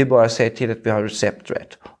 Vi bara ser till att vi har recept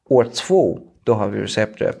rätt. År 2, då har vi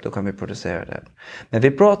recept rätt, då kan vi producera det. Men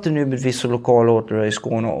vi pratar nu med vissa lokalodlare i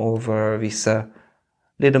Skåne över vissa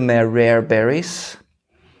lite mer rare berries.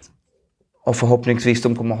 Och förhoppningsvis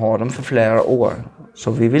de kommer ha dem för flera år.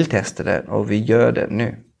 Så vi vill testa det och vi gör det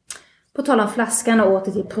nu. På tal om flaskan och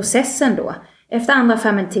åter till processen då. Efter andra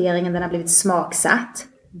fermenteringen, den har blivit smaksatt.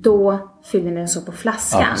 Då fyller ni den så på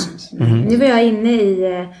flaskan. Ja, nu var jag inne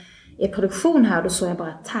i produktion här och då såg jag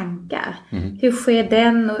bara tankar. Hur sker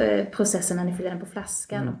den processen när ni fyller den på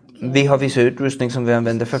flaskan? Vi har viss utrustning som vi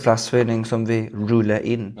använder för flaskfyllning som vi rullar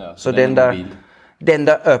in. Ja, så den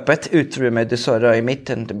där öppet utrymme, det så där i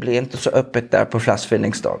mitten, det blir inte så öppet där på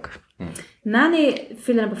flaskfyllningsdag. När ni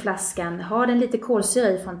fyller den på flaskan, har den lite kolsyra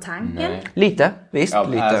i från tanken? Nej. Lite, visst. Ja,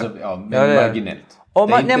 lite. Alltså, men marginellt. Och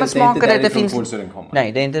när man smakar det finns kolsyran kommer.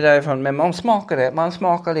 Nej, det är inte därifrån, men man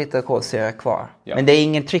smakar lite kolsyra kvar. Ja. Men det är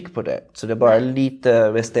ingen tryck på det, så det är bara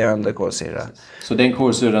lite resterande kolsyra. Så den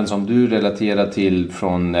kolsyran som du relaterar till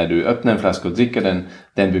från när du öppnar en flaska och dricker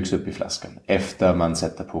den byggs upp i flaskan efter man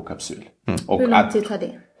sätter på kapsyl. Och hur lång tid tar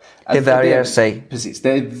det? Det varierar sig. Precis,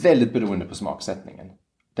 det är väldigt beroende på smaksättningen.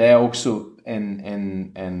 Det är också en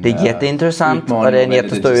det är jätteintressant och det är en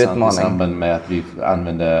jättestor utmaning i samband med att vi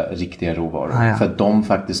använder riktiga råvaror. För att de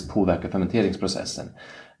faktiskt påverkar fermenteringsprocessen.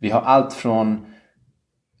 Vi har allt från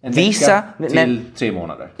en vecka till 3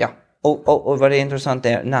 månader. Ja. Och vad det är intressant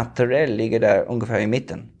är naturell ligger där ungefär i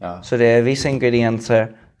mitten. Ja. Så det är vissa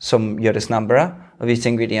ingredienser som gör det snabbare och vissa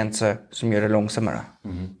ingredienser som gör det långsammare.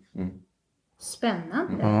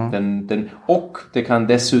 Spännande. Och det kan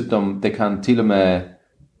dessutom, det kan till och med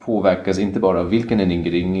påverkas inte bara av vilken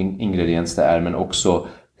ingrediens det är, men också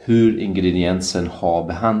hur ingrediensen har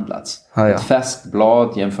behandlats. Ett färskt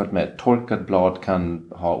blad jämfört med ett torkat blad kan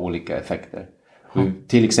ha olika effekter.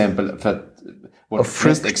 Till exempel för att vårt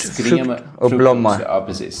mest extrema och blommor. Ja,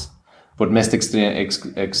 precis. Vårt mest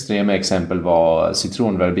extrema exempel var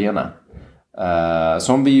citronverbena.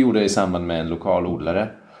 Som vi gjorde i samband med en lokal odlare.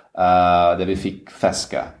 Där vi fick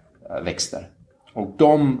färska växter. Och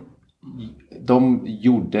de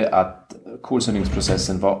gjorde att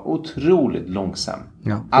kolsyringsprocessen var otroligt långsam.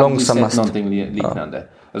 Aldrig sett någonting liknande.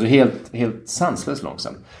 Alltså helt sanslöst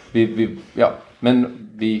långsam. Men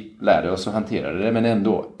vi lärde oss att hantera det, men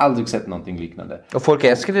ändå aldrig sett någonting liknande. Och folk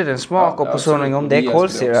älskade den smak och på sådana om det är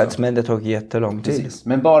kolsyrat, men det tog jättelång tid. Precis.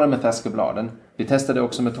 Men bara med färska bladen. Vi testade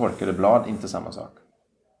också med torkade blad, inte samma sak.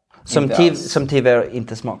 Som tyvärr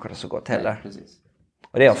inte smakade så gott heller. Nej, precis.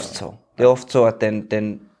 Och det är ofta så. Det är ofta så att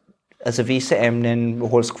alltså vissa ämnen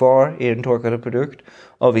hålls kvar i en torkad produkt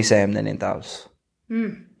och vissa ämnen inte alls.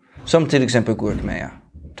 Som till exempel gurkmeja.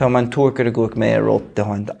 Tar man torkade gurkmeja rått, det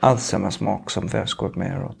har inte alls samma smak som färsk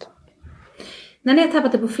gurkmeja rått. När ni har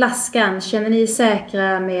tappat det på flaskan, känner ni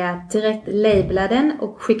säkra med att direkt labla den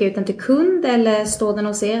och skicka ut den till kund, eller står den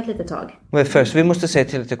hos er ett litet tag? Men först vi måste se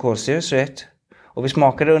till att det kolsyras rätt. Och vi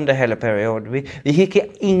smakade under hela perioden. Vi hickar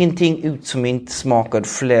ingenting ut som inte smakade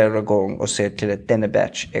flera gånger och ser till att denna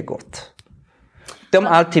batch är gott. De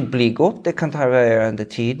alltid blir gott, det kan ta varierande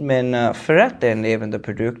tid, men för att det är en levande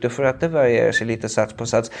produkt och för att det varierar sig lite sats på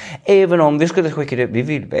sats, även om vi skulle skicka det, vi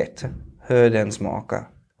vill veta hur den smakar.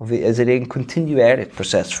 Alltså det är en kontinuerlig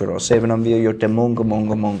process för oss, även om vi har gjort det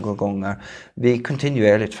många gånger. Vi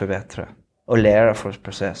kontinuerligt förbättrar. och lära för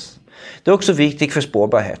process. Det är också viktigt för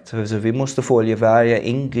spårbarhet. Alltså vi måste följa varje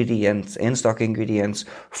enstaka ingrediens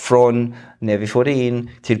från när vi får det in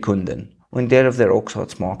till kunden. Och en del av det är också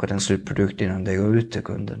att smaka den slutprodukt innan det går ut till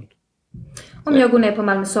kunden. Om jag går ner på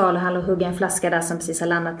Malmö saluhall och hugger en flaska där som precis har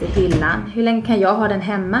landat i hyllan, hur länge kan jag ha den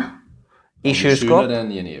hemma? I kylskåp?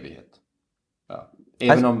 Den i en evighet. Ja.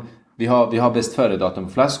 Även om vi har bäst före datum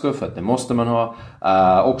flaskor för att det måste man ha.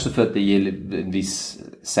 Också för att det ger en viss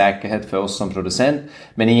säkerhet för oss som producent.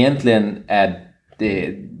 Men egentligen är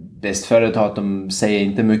det bäst före datum säger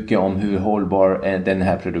inte mycket om hur hållbar den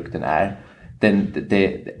här produkten är.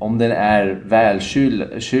 Om den är välkyld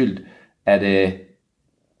är det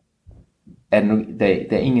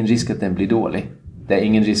är ingen risk att den blir dålig. Det är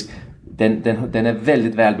ingen risk. Den är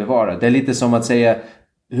väldigt välbevarad. Det är lite som att säga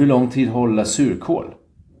hur lång tid håller surkål?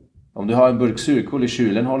 Om du har en burk surkål i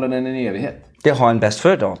kylen håller den en evighet. Det har en bäst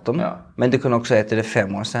före datum. Ja. Men du kan också äta det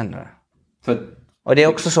 5 år senare. Och det är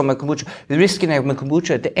också som med kombucha. Risken är med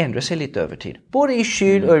kombucha att det ändrar sig lite över tid. Både i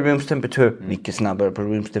kyl och i rumstemperatur. Mycket snabbare på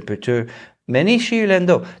rumstemperatur. Men i kyl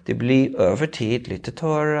ändå. Det blir över tid lite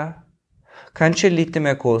torrare. Kanske lite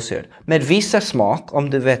mer kolsyrat. Med vissa smak, om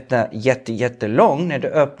du vet jättelång, när du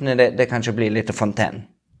öppnar det kanske blir lite fontän.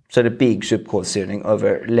 Så det byggs upp kolsyrning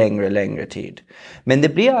över längre tid. Men det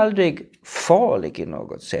blir aldrig farligt i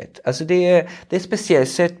något sätt. Alltså det är speciellt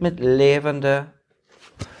sätt med levande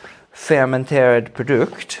fermenterad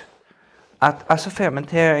produkt. Alltså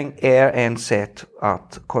fermentering är en sätt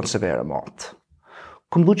att konservera mat.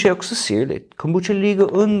 Kombucha är också syrligt. Kombucha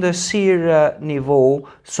ligger under syranivå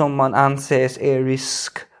som man anses är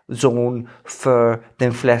riskzon för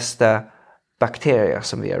de flesta bakterier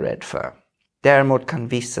som vi är rädd för. Däremot kan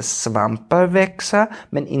vissa svampar växa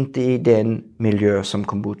men inte i den miljö som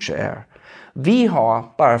kombucha är. Vi har,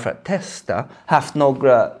 bara för att testa, haft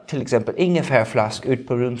några, till exempel ingefärflask ut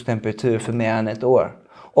på rumstemperatur för mer än ett år.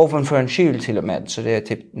 Ovanför en kyl till och med, så det är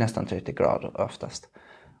typ nästan 30 grader oftast.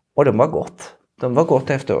 Och de var gott. De var gott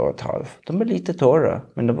efter år och ett halv. De var lite torra,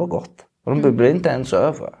 men de var gott. Och de bubblade inte ens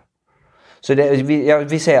över. Så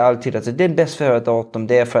vi säger alltid att det är bäst för ett datum,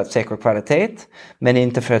 det är för att säkra kvalitet, men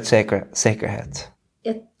inte för att säkra säkerhet.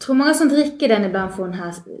 Jag tror många som dricker den ibland får den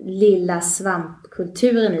här lilla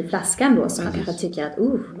svampkulturen i flaskan då, som man kanske tycker att,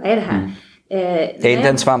 vad är det här? Det är inte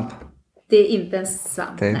en svamp. Det är inte en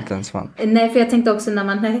svamp. Det är inte en svamp. Nej, för jag tänkte också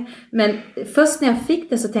men först när jag fick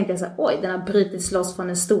det så tänkte jag så här, oj, den har brutits loss från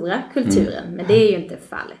den stora kulturen. Men det är ju inte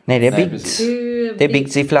fallet. Nej, det är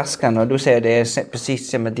byggt i flaskan och du säger det är precis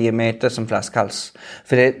samma diameter som flaskhals.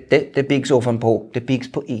 För det byggs ovanpå, det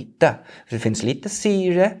byggs på yta. För det finns lite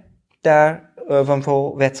syre där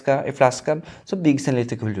ovanpå vätska i flaskan, så byggs en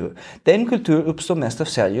liten kultur. Den kultur uppstår mest av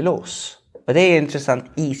cellulos. Och det är intressant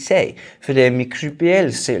i sig, för det är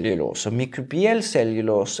mikrobiell cellulose. Och mikrobiell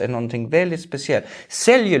cellulose är någonting väldigt speciellt.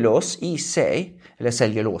 Cellulose i sig, eller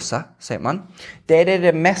cellulosa säger man, det är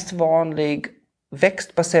det mest vanliga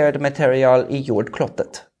växtbaserade material i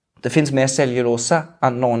jordklotet. Det finns mer cellulosa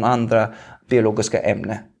än någon andra biologiska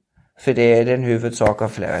ämne. För det är den huvudsak av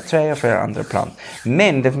flera träd och flera andra plant.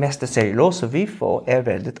 Men det mesta cellulosa vi får är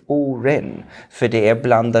väldigt oren. För det är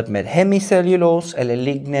blandat med hemicellulose eller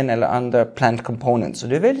lignin eller andra plant components. Så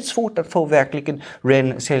det är väldigt svårt att få verkligen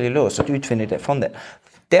ren cellulose och utvinna det från det.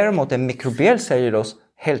 Däremot är mikrobiell cellulose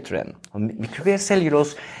helt ren. Och mikrobiell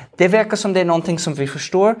cellulose, det verkar som det är någonting som vi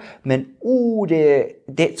förstår. Men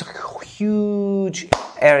det är så huge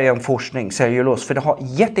area om forskning, cellulose. För det har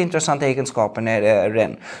jätteintressanta egenskaper när det är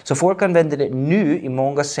ren. Så folk använder det nu i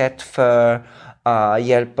många sätt för att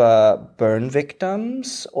hjälpa burn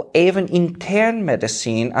victims. Och även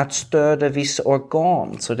internmedicin att stödja vissa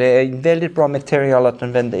organ. Så det är väldigt bra material att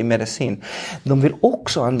använda i medicin. De vill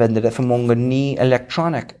också använda det för många nya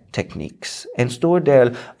electronic techniques. En stor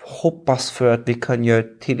del hoppas för att vi kan göra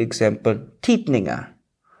till exempel tidningar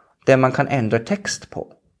där man kan ändra text på.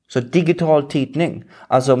 Så digital tidning,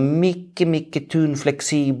 alltså mycket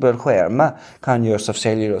tunflexibel skärmar kan göras av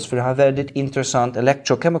cellulose. För det har väldigt intressant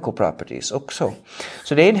electrochemical properties också.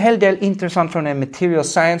 Så det är en hel del intressant från en material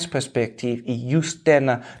science perspektiv i just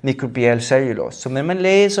denna mikrobiell cellulose. Så när man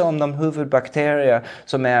läser om de huvudbakterier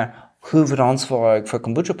som är huvudansvarig för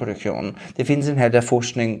kombucha-produktion. Det finns en hel del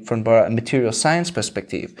forskning från bara material science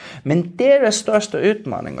perspektiv. Men deras största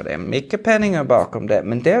utmaning, och det är mycket pengar bakom det,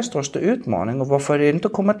 men deras största utmaning och varför det inte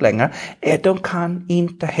kommit längre är att de kan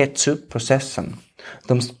inte hetsa upp processen.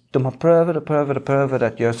 De har prövat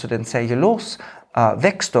att göra så den cellulos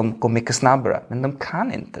växten går mycket snabbare, men de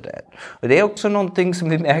kan inte det. Och det är också någonting som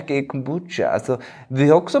vi märker i kombucha. Alltså, vi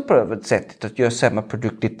har också prövat sättet att göra samma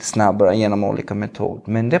produkt lite snabbare genom olika metoder,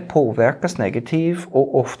 men det påverkas negativt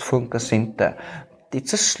och ofta funkar inte.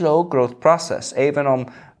 it's a slow growth process. Även om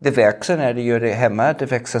det växer när det gör det hemma, det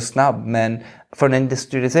växer snabbt. Men från en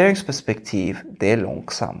industrialiseringsperspektiv, det är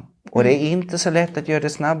långsamt. Och det är inte så lätt att göra det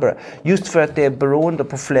snabbare. Just för att det är beroende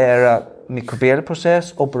på flera mikrobiella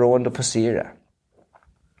processer och beroende på syre.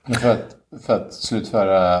 Men för att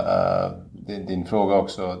slutföra din fråga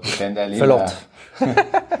också. Den där lilla... Förlåt.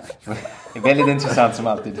 Det är väldigt intressant som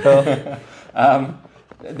alltid.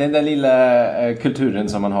 Den där lilla kulturen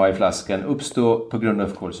som man har i flaskan uppstår på grund av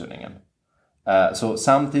kolsyrningen. Så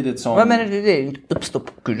samtidigt som... Vad menar du det? Uppstår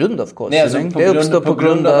på grund av kolsyrning? Nej, alltså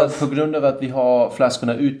på grund av att vi har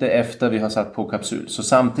flaskorna ute efter vi har satt på kapsyl. Så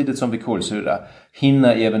samtidigt som vi kolsyrar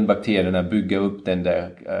hinner även bakterierna bygga upp den där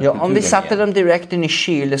ja, om vi satte dem direkt in i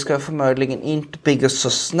kyl, det ska förmodligen inte byggas så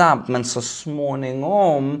snabbt, men så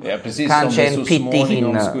småningom kanske en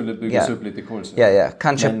pittihinna skulle byggas upp lite kolsyra. Ja,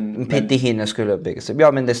 kanske en pittihinna skulle byggas upp.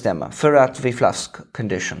 Ja, men det stämmer. För att vi flask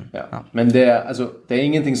condition. Ja. Men det är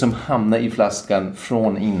ingenting som hamnar i flaskan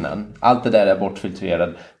från innan. Allt det där är bortfiltrerat.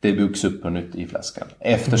 Det byggs upp på nytt i flaskan.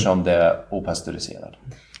 Eftersom det är opastöriserat.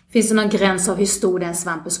 Finns det någon gräns av hur stor den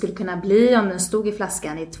svampen skulle kunna bli om den stod i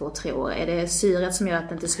flaskan i 2-3 år? Är det syret som gör att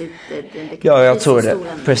den till slut... Ja, jag tror det.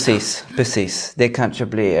 Precis. Det kanske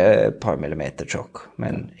blir ett par millimeter tjock.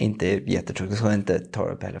 Men inte jättetjock. Det ska inte ta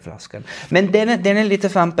upp hela flaskan. Men den är lite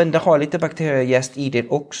svampen. Det har lite bakteriejäst i det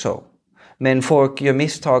också. Men folk gör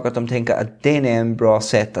misstag att de tänker att den är en bra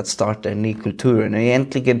sätt att starta en ny kultur. Och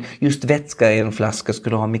egentligen just vätska i en flaska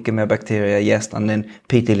skulle ha mycket mer bakteriejäst än en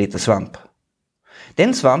pytteliten svamp.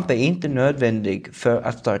 Den svamp är inte nödvändig för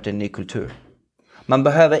att starta en ny kultur. Man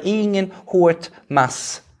behöver ingen hårt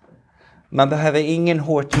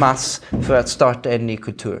mass. För att starta en ny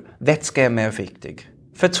kultur. Vätska är mer viktig.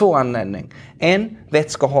 För 2 anledningar. 1.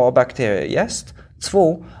 Vätska har bakteriejäst.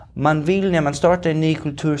 2. Man vill när man startar en ny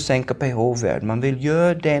kultur sänka pH-värdet. Man vill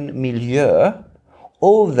göra den miljö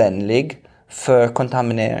ovänlig för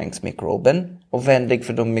kontamineringsmikroben och vänlig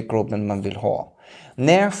för de mikroben man vill ha.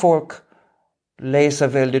 När folk läser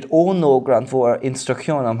väldigt onoggrant våra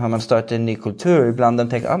instruktioner om hur man startar en ny kultur. Ibland de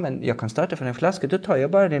tänker, men jag kan starta för en flaska, då tar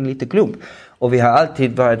jag bara en liten klump. Och vi har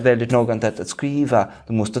alltid varit väldigt noggrant att skriva,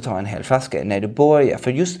 du måste ta en hel flaska när du börjar.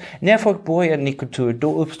 För just när folk börjar en ny kultur,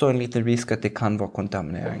 då uppstår en liten risk att det kan vara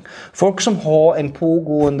kontaminering. Folk som har en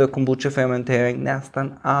pågående kombucha-fermentering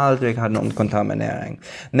nästan aldrig har någon kontaminering.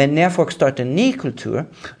 Men när folk startar en ny kultur,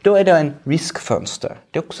 då är det en riskfönster.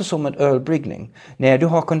 Det är också som en ölbryggning. När du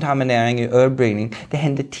har kontaminering i ölbryggning, det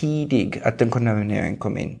händer tidigt att den kontamineringen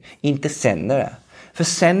kommer in. Inte senare. För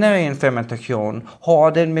senare i en fermentation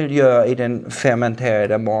har den miljö i den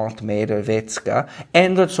fermenterade matmedel vätska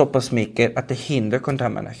ändrat så pass mycket att det hindrar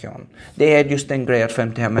kontamination. Det är just en grej att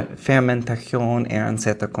fermentation är en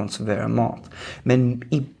sätt att konservera mat. Men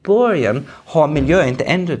i början har miljön inte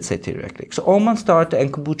ändrat sig tillräckligt. Så om man startar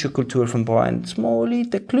en kombucha-kultur från början, en små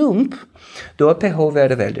lite klump, då är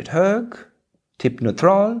pH-värdet väldigt hög. Typ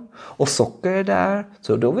neutral och socker är där,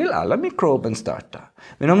 så då vill alla mikroben starta.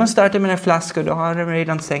 Men om man startar med en flaska, då har den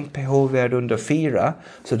redan sänkt pH-värde under 4,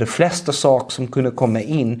 så de flesta saker som kunde komma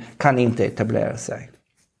in kan inte etablera sig.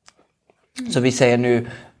 Så vi säger nu,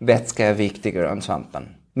 vätska är viktigare än svampen.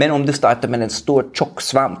 Men om du startar med en stor tjock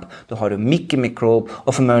svamp, då har du mycket mikrob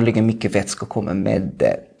och förmodligen mycket vätska kommer med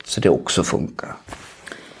det, så det också funkar.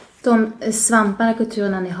 De svamparna,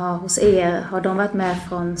 kulturerna ni har hos er, har de varit med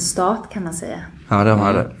från start kan man säga? Ja, de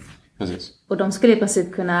har det. Precis. Och de skulle i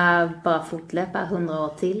princip kunna bara fortlöpa 100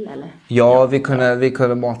 år till, eller? Ja, vi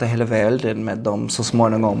kunde mata hela världen med dem så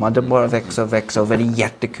småningom. Det bara växer och det är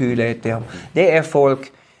jättekul. Det är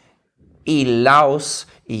folk i Laos,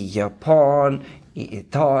 i Japan, i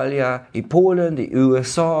Italien, i Polen, i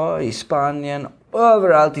USA, i Spanien,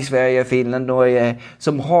 överallt i Sverige, Finland, Norge,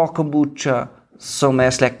 som har kombucha som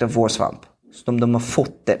är släkt av vår svamp. Som de har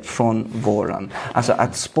fått det från våran. Alltså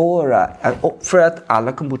att spåra, för att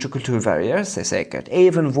alla kombucha-kulturer varierar sig säkert.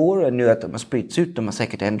 Även våra nu att de har spritts ut, de har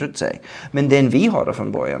säkert ändrat sig. Men den vi har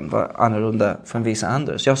från början var annorlunda från vissa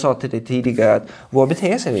andra. Så jag sa till dig tidigare att vår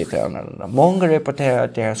beter sig lite annorlunda. Många rapporterar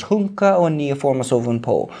att deras sjunka och nya formas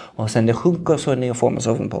ovanpå. Och sen det sjunker så nya formas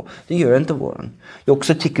ovanpå. Det gör inte våran. Jag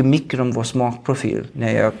också tycker mycket om vår smakprofil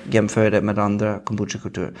när jag jämför det med andra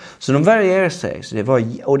kombucha-kulturer. Så de varierar sig. Så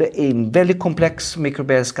och det är en väldigt komplex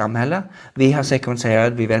mikrobiellt samhälle. Vi har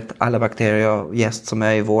sekvenserat, vi vet alla bakterier och jäst som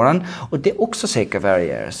är i våran. Och det också säkert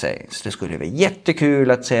varierar sig. Så det skulle vara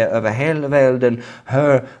jättekul att se över hela världen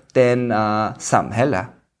hur den samhälle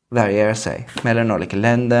varierar sig. Mellan olika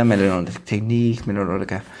länder, mellan olika teknik, mellan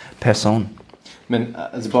olika personer. Men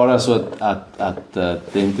alltså bara så att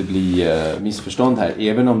det inte blir missförstånd här.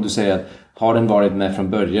 Även om du säger att har den varit med från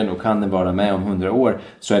början och kan den vara med om 100 år,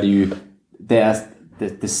 så är det ju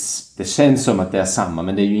det känns som att det är samma,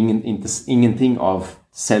 men det är ju ingenting av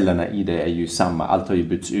cellerna i det är ju samma. Allt har ju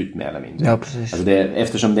bytts ut mer eller mindre. Ja, precis. Alltså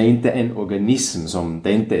eftersom det är inte en organism, det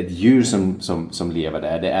är inte ett djur som lever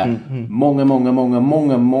där. Det är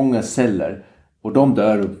många celler. Och de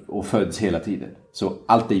dör och föds hela tiden. Så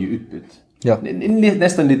allt är ju utbytt. Ja.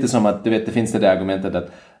 Nästan lite som att, du vet, det finns det där argumentet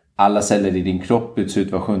att alla celler i din kropp byts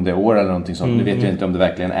ut var 7:e år eller någonting sånt. Nu vet jag inte om det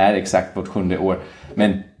verkligen är exakt vart 7:e år.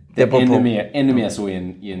 Men det är ännu mer så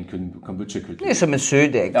i en kombucha-kultur. Det är som en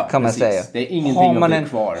surdeg, kan man säga. Det är ingenting av det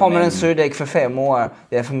kvar. Har man en surdeg för 5 år,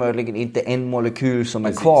 det är förmodligen inte en molekyl som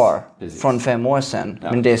är kvar från 5 år sedan.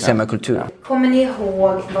 Ja, men det är samma kultur. Ja. Kommer ni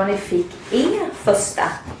ihåg var ni fick er första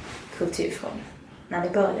kultur från? När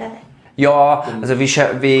det började? Ja, alltså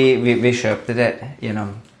vi köpte det genom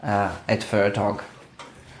ett företag.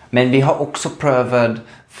 Men vi har också prövat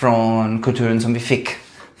från kulturen som vi fick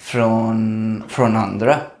från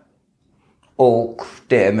andra. Och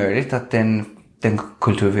det är möjligt att den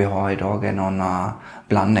kultur vi har idag är någon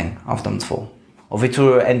blandning av de två. Och vi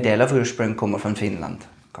tror en del av ursprung kommer från Finland,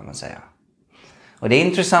 kan man säga. Och det är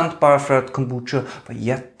intressant bara för att kombucha var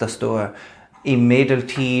jättestor i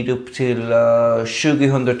medeltid upp till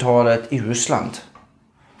 2000-talet i Ryssland.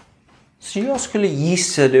 Så jag skulle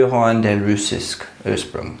gissa att du har en del russisk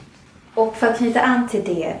ursprung. Och för att knyta an till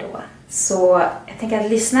det då, så jag tänker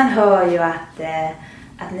att lyssnaren hör ju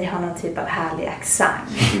att ni har någon typ av härlig accent.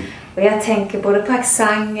 Och jag tänker både på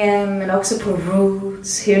accenten men också på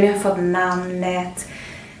roots, hur ni har fått namnet.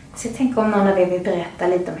 Så jag tänker om någon av er vill berätta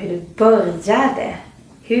lite om hur det började.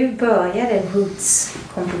 Hur började Roots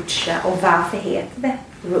kombucha och varför heter det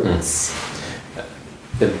Roots?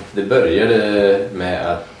 Det började med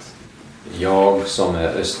att jag som är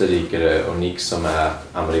österrikare och Nick som är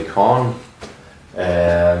amerikan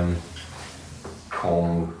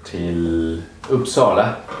kom till Uppsala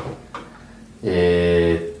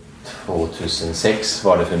 2006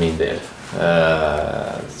 var det för min del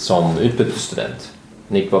som utbytesstudent.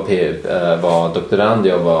 Nick var doktorand,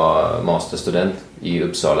 jag var masterstudent i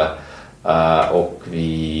Uppsala och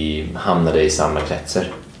vi hamnade i samma kretsar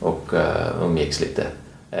och umgicks lite.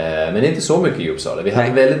 Men inte så mycket i Uppsala. Vi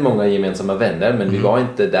hade väldigt många gemensamma vänner men vi var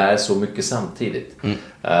inte där så mycket samtidigt.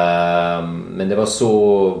 Men det var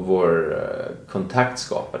så vår kontakt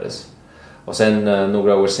skapades. Och sen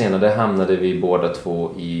några år senare hamnade vi båda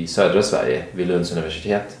två i södra Sverige vid Lunds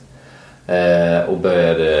universitet. Och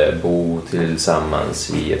började bo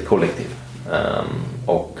tillsammans i ett kollektiv.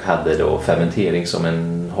 Och hade då fermentering som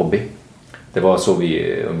en hobby. Det var så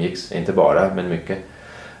vi umgicks, inte bara men mycket.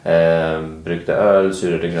 Brukade öl,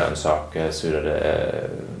 surade grönsaker, surade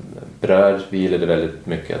bröd. Vi gillade väldigt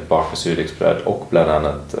mycket att baka surdegsbröd och bland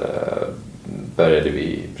annat började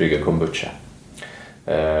vi brygga kombucha.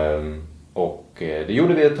 Och det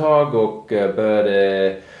gjorde vi ett tag och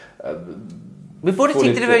började... Vi borde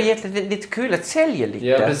tyckte det var lite kul att sälja lite.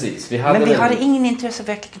 Ja, precis. Men vi hade ingen intresse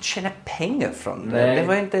verkligen att tjäna pengar från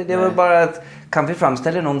det. Det var bara att kan vi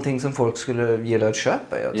framställa någonting som folk skulle gilla att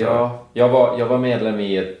köpa? Jag var medlem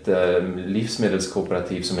i ett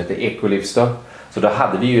livsmedelskooperativ som heter Ecolivs. Så då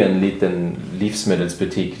hade vi ju en liten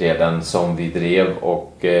livsmedelsbutik redan som vi drev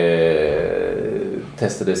och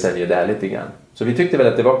testade att sälja där lite grann. Så vi tyckte väl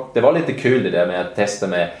att det var lite kul det där med att testa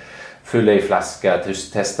med fylla i flaska,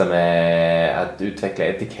 testa med att utveckla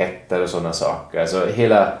etiketter och sådana saker. Alltså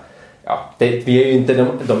hela, vi är ju inte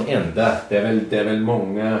de enda. Det är väl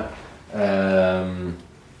många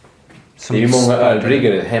det är ju många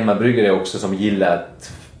ölbryggare, hemmabryggare också som gillar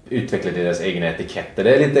att utveckla deras egna etiketter.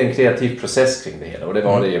 Det är lite en kreativ process kring det hela och det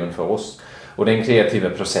var det även för oss. Och den kreativa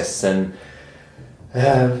processen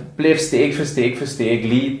blev steg för steg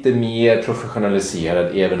lite mer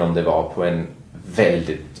professionaliserad även om det var på en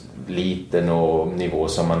väldigt liten och nivå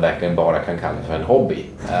som man verkligen bara kan kalla för en hobby.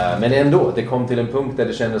 Men ändå, det kom till en punkt där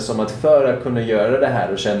det kändes som att för att kunna göra det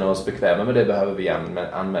här och känna oss bekväma med det behöver vi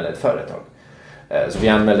anmäla ett företag. Så vi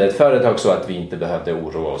anmälde ett företag så att vi inte behövde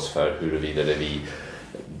oroa oss för huruvida vi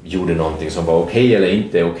gjorde någonting som var okej eller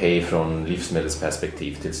inte okej från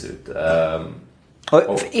livsmedelsperspektiv till slut.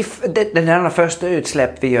 Den här första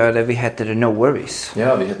utsläpp vi gjorde, vi hette det No Worries.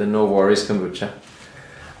 Ja, vi hette No Worries Kombucha.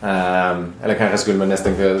 Eller kanske skulle man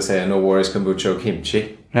nästan kunna säga No Worries Kombucha och Kimchi.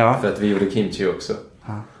 Ja. För att vi gjorde Kimchi också.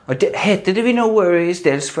 Ja. Och det hette det vi No Worries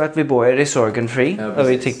dels för att vi började Sorgen Free. Ja, och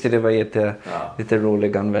vi tyckte det var lite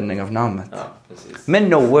rolig användning av namnet. Ja, men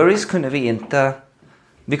No Worries kunde vi inte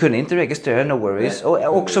registrera No Worries. Nej.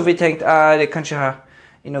 Och också vi tänkte det kanske har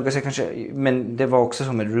i något sätt kanske, men det var också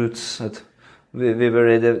som ett Roots att Vi var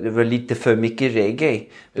rädda, det var lite för mycket reggae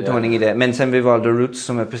betoning i det. Men sen vi valde roots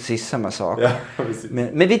som är precis samma sak. Ja,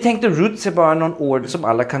 men vi tänkte roots är bara någon ord som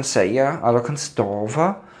alla kan säga, alla kan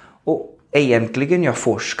stava. Och egentligen jag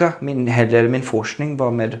forskar, min forskning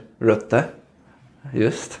var med rötter.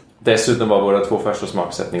 Just. Dessutom var våra 2 första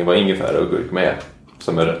smaksättningar var ingefära och gurkmeja.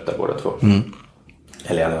 Som är rötter båda 2.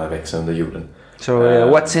 Eller alla växer under jorden. Så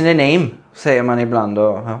what's in the name säger man ibland.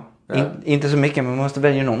 Och, inte så mycket, men man måste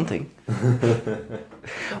välja någonting.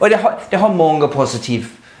 Och det har många positiv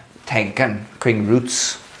tänken kring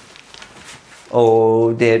roots.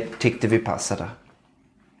 Och det tyckte vi passade.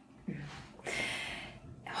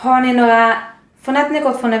 Har ni några, från att ni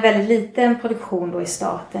gått från en väldigt liten produktion då i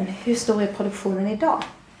starten, hur stor är produktionen idag?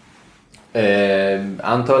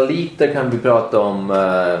 Antal liter kan vi prata om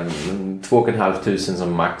 2 500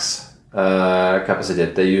 som max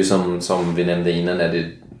kapacitet. Det är ju som vi nämnde innan,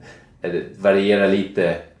 det varierar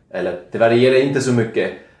lite, eller det varierar inte så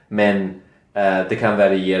mycket, men det kan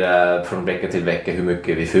variera från vecka till vecka hur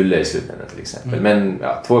mycket vi fyller i slutändan till exempel. Men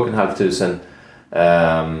 2 500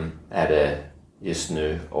 är det just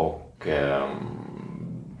nu, och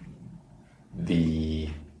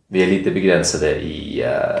vi är lite begränsade i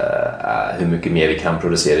hur mycket mer vi kan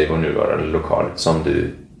producera i vår nuvarande lokal. Som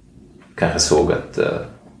du kanske såg att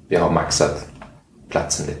vi har maxat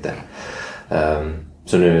platsen lite.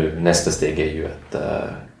 Så nu nästa steg är ju att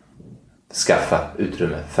skaffa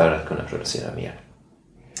utrymme för att kunna producera mer.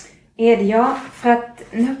 För att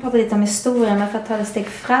nu pratar vi lite om historien, men för att ta ett steg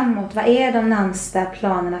framåt, vad är de närmsta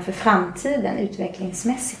planerna för framtiden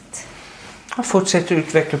utvecklingsmässigt? Fortsätta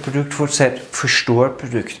utveckla produkt, fortsätta förstå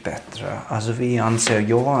produkt bättre. Alltså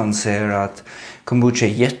jag anser att kombucha är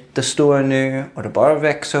jättestor nu och det bara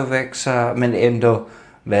växer och växer, men ändå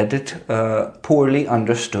väldigt poorly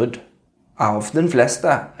understood av den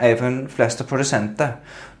flesta, även flesta producenter.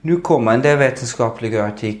 Nu kommer en del vetenskapliga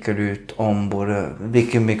artiklar ut om både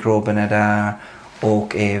vilka mikrober är där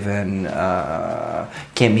och även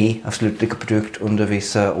kemi av slutliga produkt under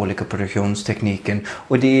vissa olika produktionstekniker.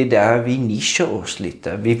 Och det är där vi nischar oss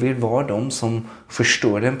lite. Vi vill vara de som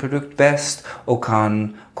förstår den produkt bäst och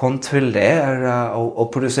kan kontrollera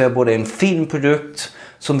och producera både en fin produkt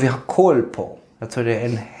som vi har koll på. Jag tror det är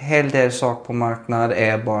en hel del sak på marknaden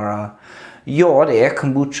är bara, det är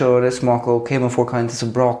kombucha och det smakar okej, men folk har inte så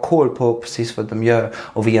bra koll på precis vad de gör.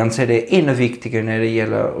 Och vi anser det är ännu viktigare när det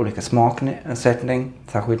gäller olika smaksättning,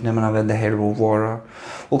 särskilt när man använder hel råvara.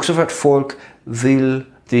 Också för att folk vill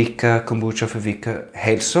dricka kombucha för vilka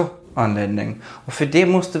hälsoanledning. Och för det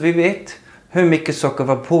måste vi veta hur mycket socker,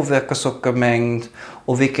 vad påverkar sockermängd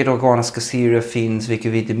och vilket organiska syre finns, vilka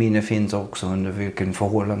vitaminer finns också under vilken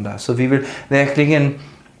förhållande. Så vi vill verkligen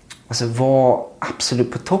vara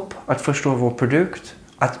absolut på topp att förstå vår produkt,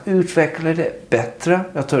 att utveckla det bättre.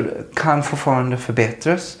 Jag tror det kan fortfarande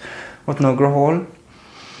förbättras åt några håll.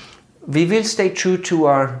 Vi vill stay true to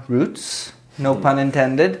our roots, no pun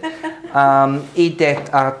intended. I det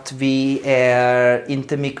att vi är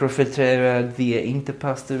inte mikrofiltrerad, vi är inte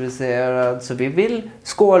pasteuriserad, så vi vill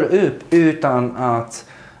skåla upp utan att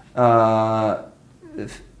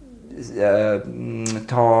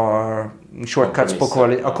ta shortcuts på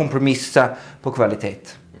kvalitet och kompromissa på kvalitet.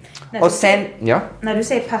 När du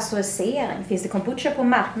säger pasteurisering, finns det kombucha på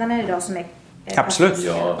marknaden idag som är absolut.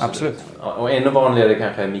 Ja, absolut. Och ännu vanligare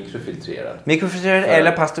kanske är mikrofiltrerad. Mikrofiltrerad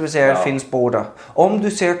eller pasteuriserad finns båda. Om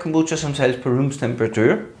du ser kombucha som säljs på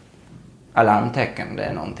rumstemperatur, alarmtecken, det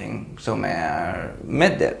är någonting som är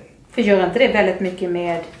med det. För gör inte det väldigt mycket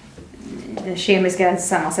med den kemiska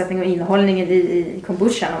sammansättningen och innehållningen i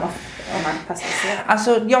kombuchan om man pasteuriserar?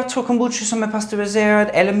 Alltså jag tror kombucha som är pasteuriserad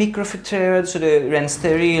eller mikrofiltrerad så det är rent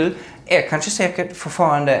steril är kanske säkert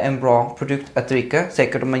fortfarande en bra produkt att dricka.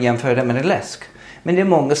 Säkert om man jämför det med en läsk. Men det är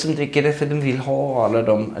många som dricker det för de vill ha alla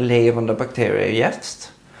de levande bakterier i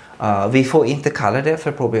gäst. Vi får inte kalla det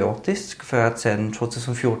för probiotisk för att sen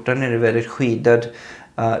 2014 är det väldigt skyddad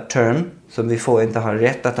term som vi får inte ha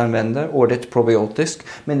rätt att använda, ordet probiotisk.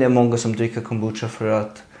 Men det är många som dricker kombucha för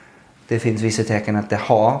att det finns vissa tecken att det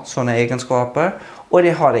har sådana egenskaper. Och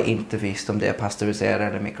det har det inte visst om det är pasteuriserad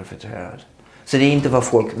eller mikrofiltrerad. Så det är inte vad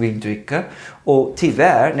folk vill dricka. Och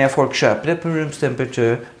tyvärr, när folk köper det på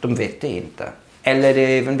rumstemperatur, de vet det inte. Eller det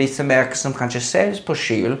är även vissa märken som kanske säljs på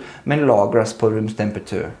kyl men lagras på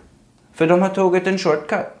rumstemperatur. För de har tagit en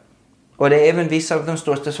shortcut. Och det är även vissa av de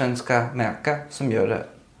största svenska märken som gör det.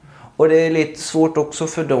 Och det är lite svårt också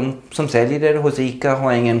för de som säljer det hos ICA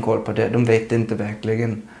har ingen koll på det. De vet inte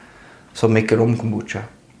verkligen så mycket om kombucha.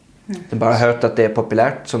 De bara hört att det är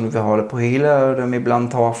populärt som vi har det på hela och de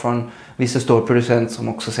ibland tar från vissa storproducenter som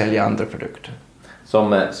också säljer andra produkter. Som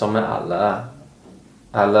med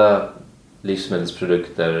alla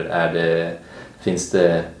livsmedelsprodukter finns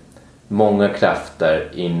det många krafter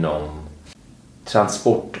inom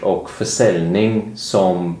transport och försäljning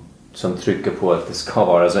som trycker på att det ska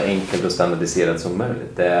vara så enkelt och standardiserat som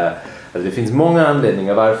möjligt. Det finns många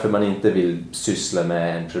anledningar varför man inte vill syssla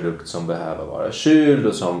med en produkt som behöver vara kyld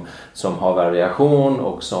och som har variation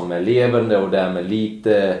och som är levande och därmed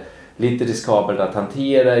lite riskabelt att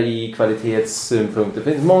hantera i kvalitetssynpunkt. Det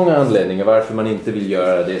finns många anledningar varför man inte vill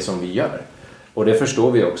göra det som vi gör. Och det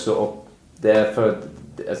förstår vi också. Och det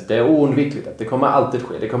är oundvikligt att det kommer alltid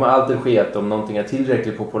ske. Det kommer alltid ske att om någonting är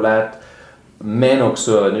tillräckligt populärt men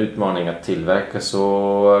också en utmaning att tillverka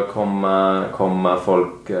så kommer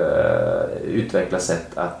folk utveckla sätt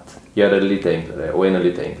att göra det lite enklare och ännu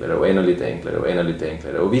lite enklare och ännu lite enklare och ännu lite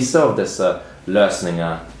enklare. Och vissa av dessa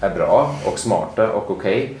lösningar är bra och smarta och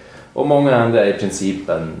okej. Och många andra är i princip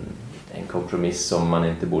en kompromiss som man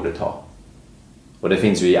inte borde ta. Och det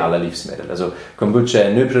finns ju i alla livsmedel. Alltså, kombucha är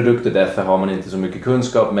en ny produkt och därför har man inte så mycket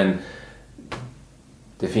kunskap. Men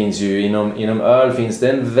det finns ju inom öl finns det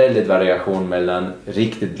en väldigt variation mellan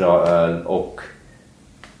riktigt bra öl och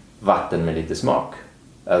vatten med lite smak.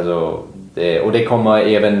 Alltså, det kommer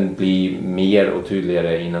även bli mer och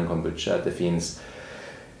tydligare inom kombucha. Att det finns,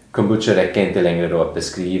 kombucha räcker inte längre då att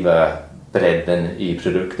beskriva bredden i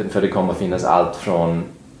produkten. För det kommer finnas allt från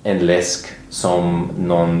en läsk som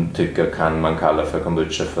någon tycker kan man kalla för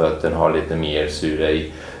kombucha för att den har lite mer syra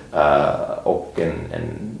i. Och en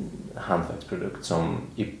hantverksprodukt som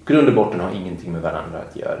i grund och botten har ingenting med varandra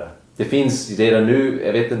att göra. Det finns redan nu,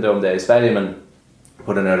 jag vet inte om det är i Sverige, men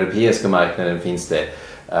på den europeiska marknaden finns det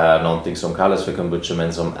någonting som kallas för kombucha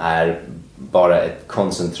men som är bara ett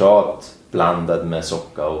koncentrat blandat med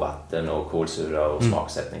socker och vatten och kolsyra och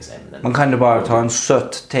smaksättningsämnen. Man kan ju bara ta en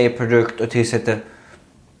sött teprodukt och tillsätta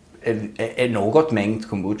något mängd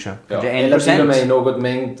kombucha. Ja, eller till och med något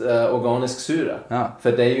mängd organisk syra. Ja.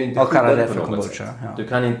 För det är ju inte skyddat på något sätt. Ja. Du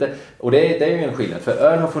kan inte, och det är ju en skillnad. För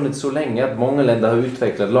öl har funnits så länge att många länder har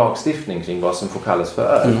utvecklat lagstiftning kring vad som får kallas för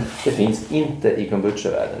öl. Det finns inte i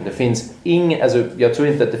kombucha-världen. Det finns jag tror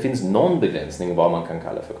inte att det finns någon begränsning vad man kan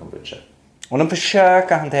kalla för kombucha. Och de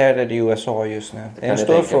försöker hantera det i USA just nu. Det är en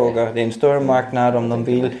stor fråga. Det är en större marknad om de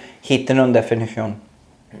vill hitta någon definition.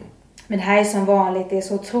 Men det här är som vanligt, det är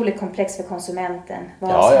så otroligt komplext för konsumenten.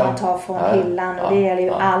 Vad ska man ta från hyllan? Och det gäller ju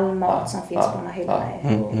all mat som finns på de här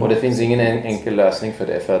hyllorna. Och det finns ingen enkel lösning för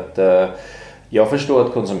det. För att jag förstår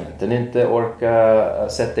att konsumenten inte orkar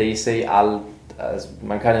sätta i sig allt. Alltså,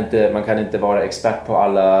 man kan inte vara expert på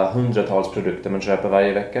alla hundratals produkter man köper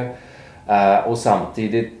varje vecka. Och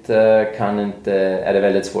samtidigt är det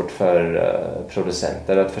väldigt svårt för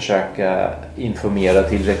producenter att försöka informera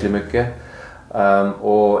tillräckligt mycket.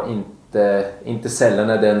 Och inte sällan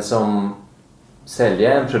är den som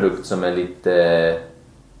säljer en produkt som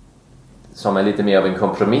är lite mer av en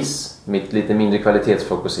kompromiss, lite mindre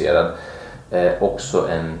kvalitetsfokuserad, också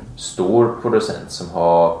en stor producent som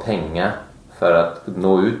har pengar för att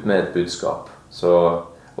nå ut med ett budskap.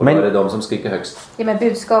 Och då är det de som skriker högst. Ja, men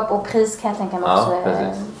budskap och pris kan jag tänka mig också.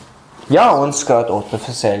 Jag önskar att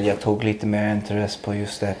återförsäljare tog lite mer intresse på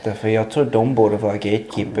just detta. För jag tror de borde vara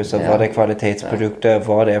gatekeepers. Vad det är kvalitetsprodukter,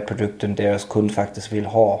 vad det är produkten deras kund faktiskt vill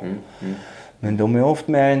ha. Men de är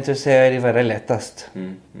ofta mer intresserade i vad det är lättast.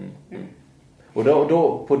 Och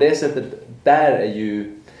då på det sättet, där är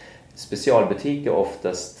ju specialbutiker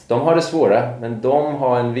oftast, de har det svåra, men de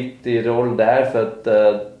har en viktig roll där för att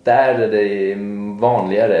där är det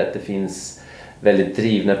vanligare att det finns väldigt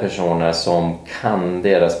drivna personer som kan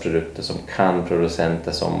deras produkter, som kan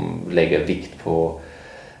producenter, som lägger vikt på.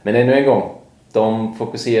 Men ännu en gång, de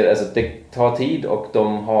fokuserar, alltså det tar tid och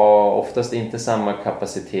de har oftast inte samma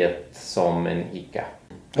kapacitet som en ICA.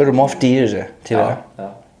 Och de har ofta dyrare till det.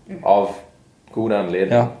 Ja. Av god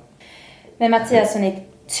anledning. Ja. Men Mattias och Nick,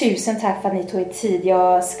 tusen tack för att ni tog er tid.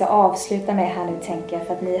 Jag ska avsluta med här nu, tänker jag,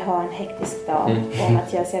 för att ni har en hektisk dag. Och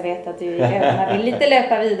Mattias, jag vet att du i ögonen vill lite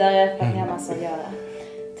löpa vidare för att ni har massor att göra.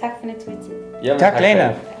 Tack för att ni tog er tid. Ja, tack Lena,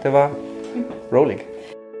 det var roligt.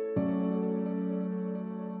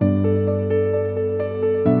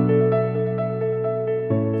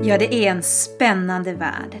 Ja, det är en spännande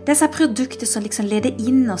värld. Dessa produkter som liksom leder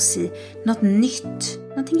in oss i något nytt.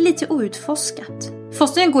 Någonting lite outforskat.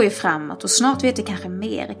 Forskningen går ju framåt och snart vet vi kanske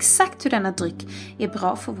mer exakt hur denna dryck är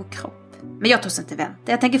bra för vår kropp. Men jag tror inte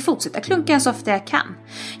vänta. Jag tänker fortsätta klunka så ofta jag kan.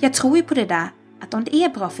 Jag tror ju på det där att om det är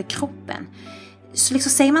bra för kroppen så liksom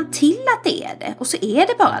säger man till att det är det. Och så är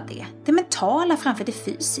det bara det. Det mentala framför det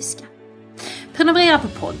fysiska. Prenumerera på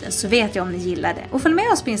podden så vet jag om ni gillar det. Och följ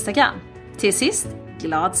med oss på Instagram. Till sist,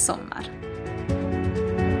 glad sommar!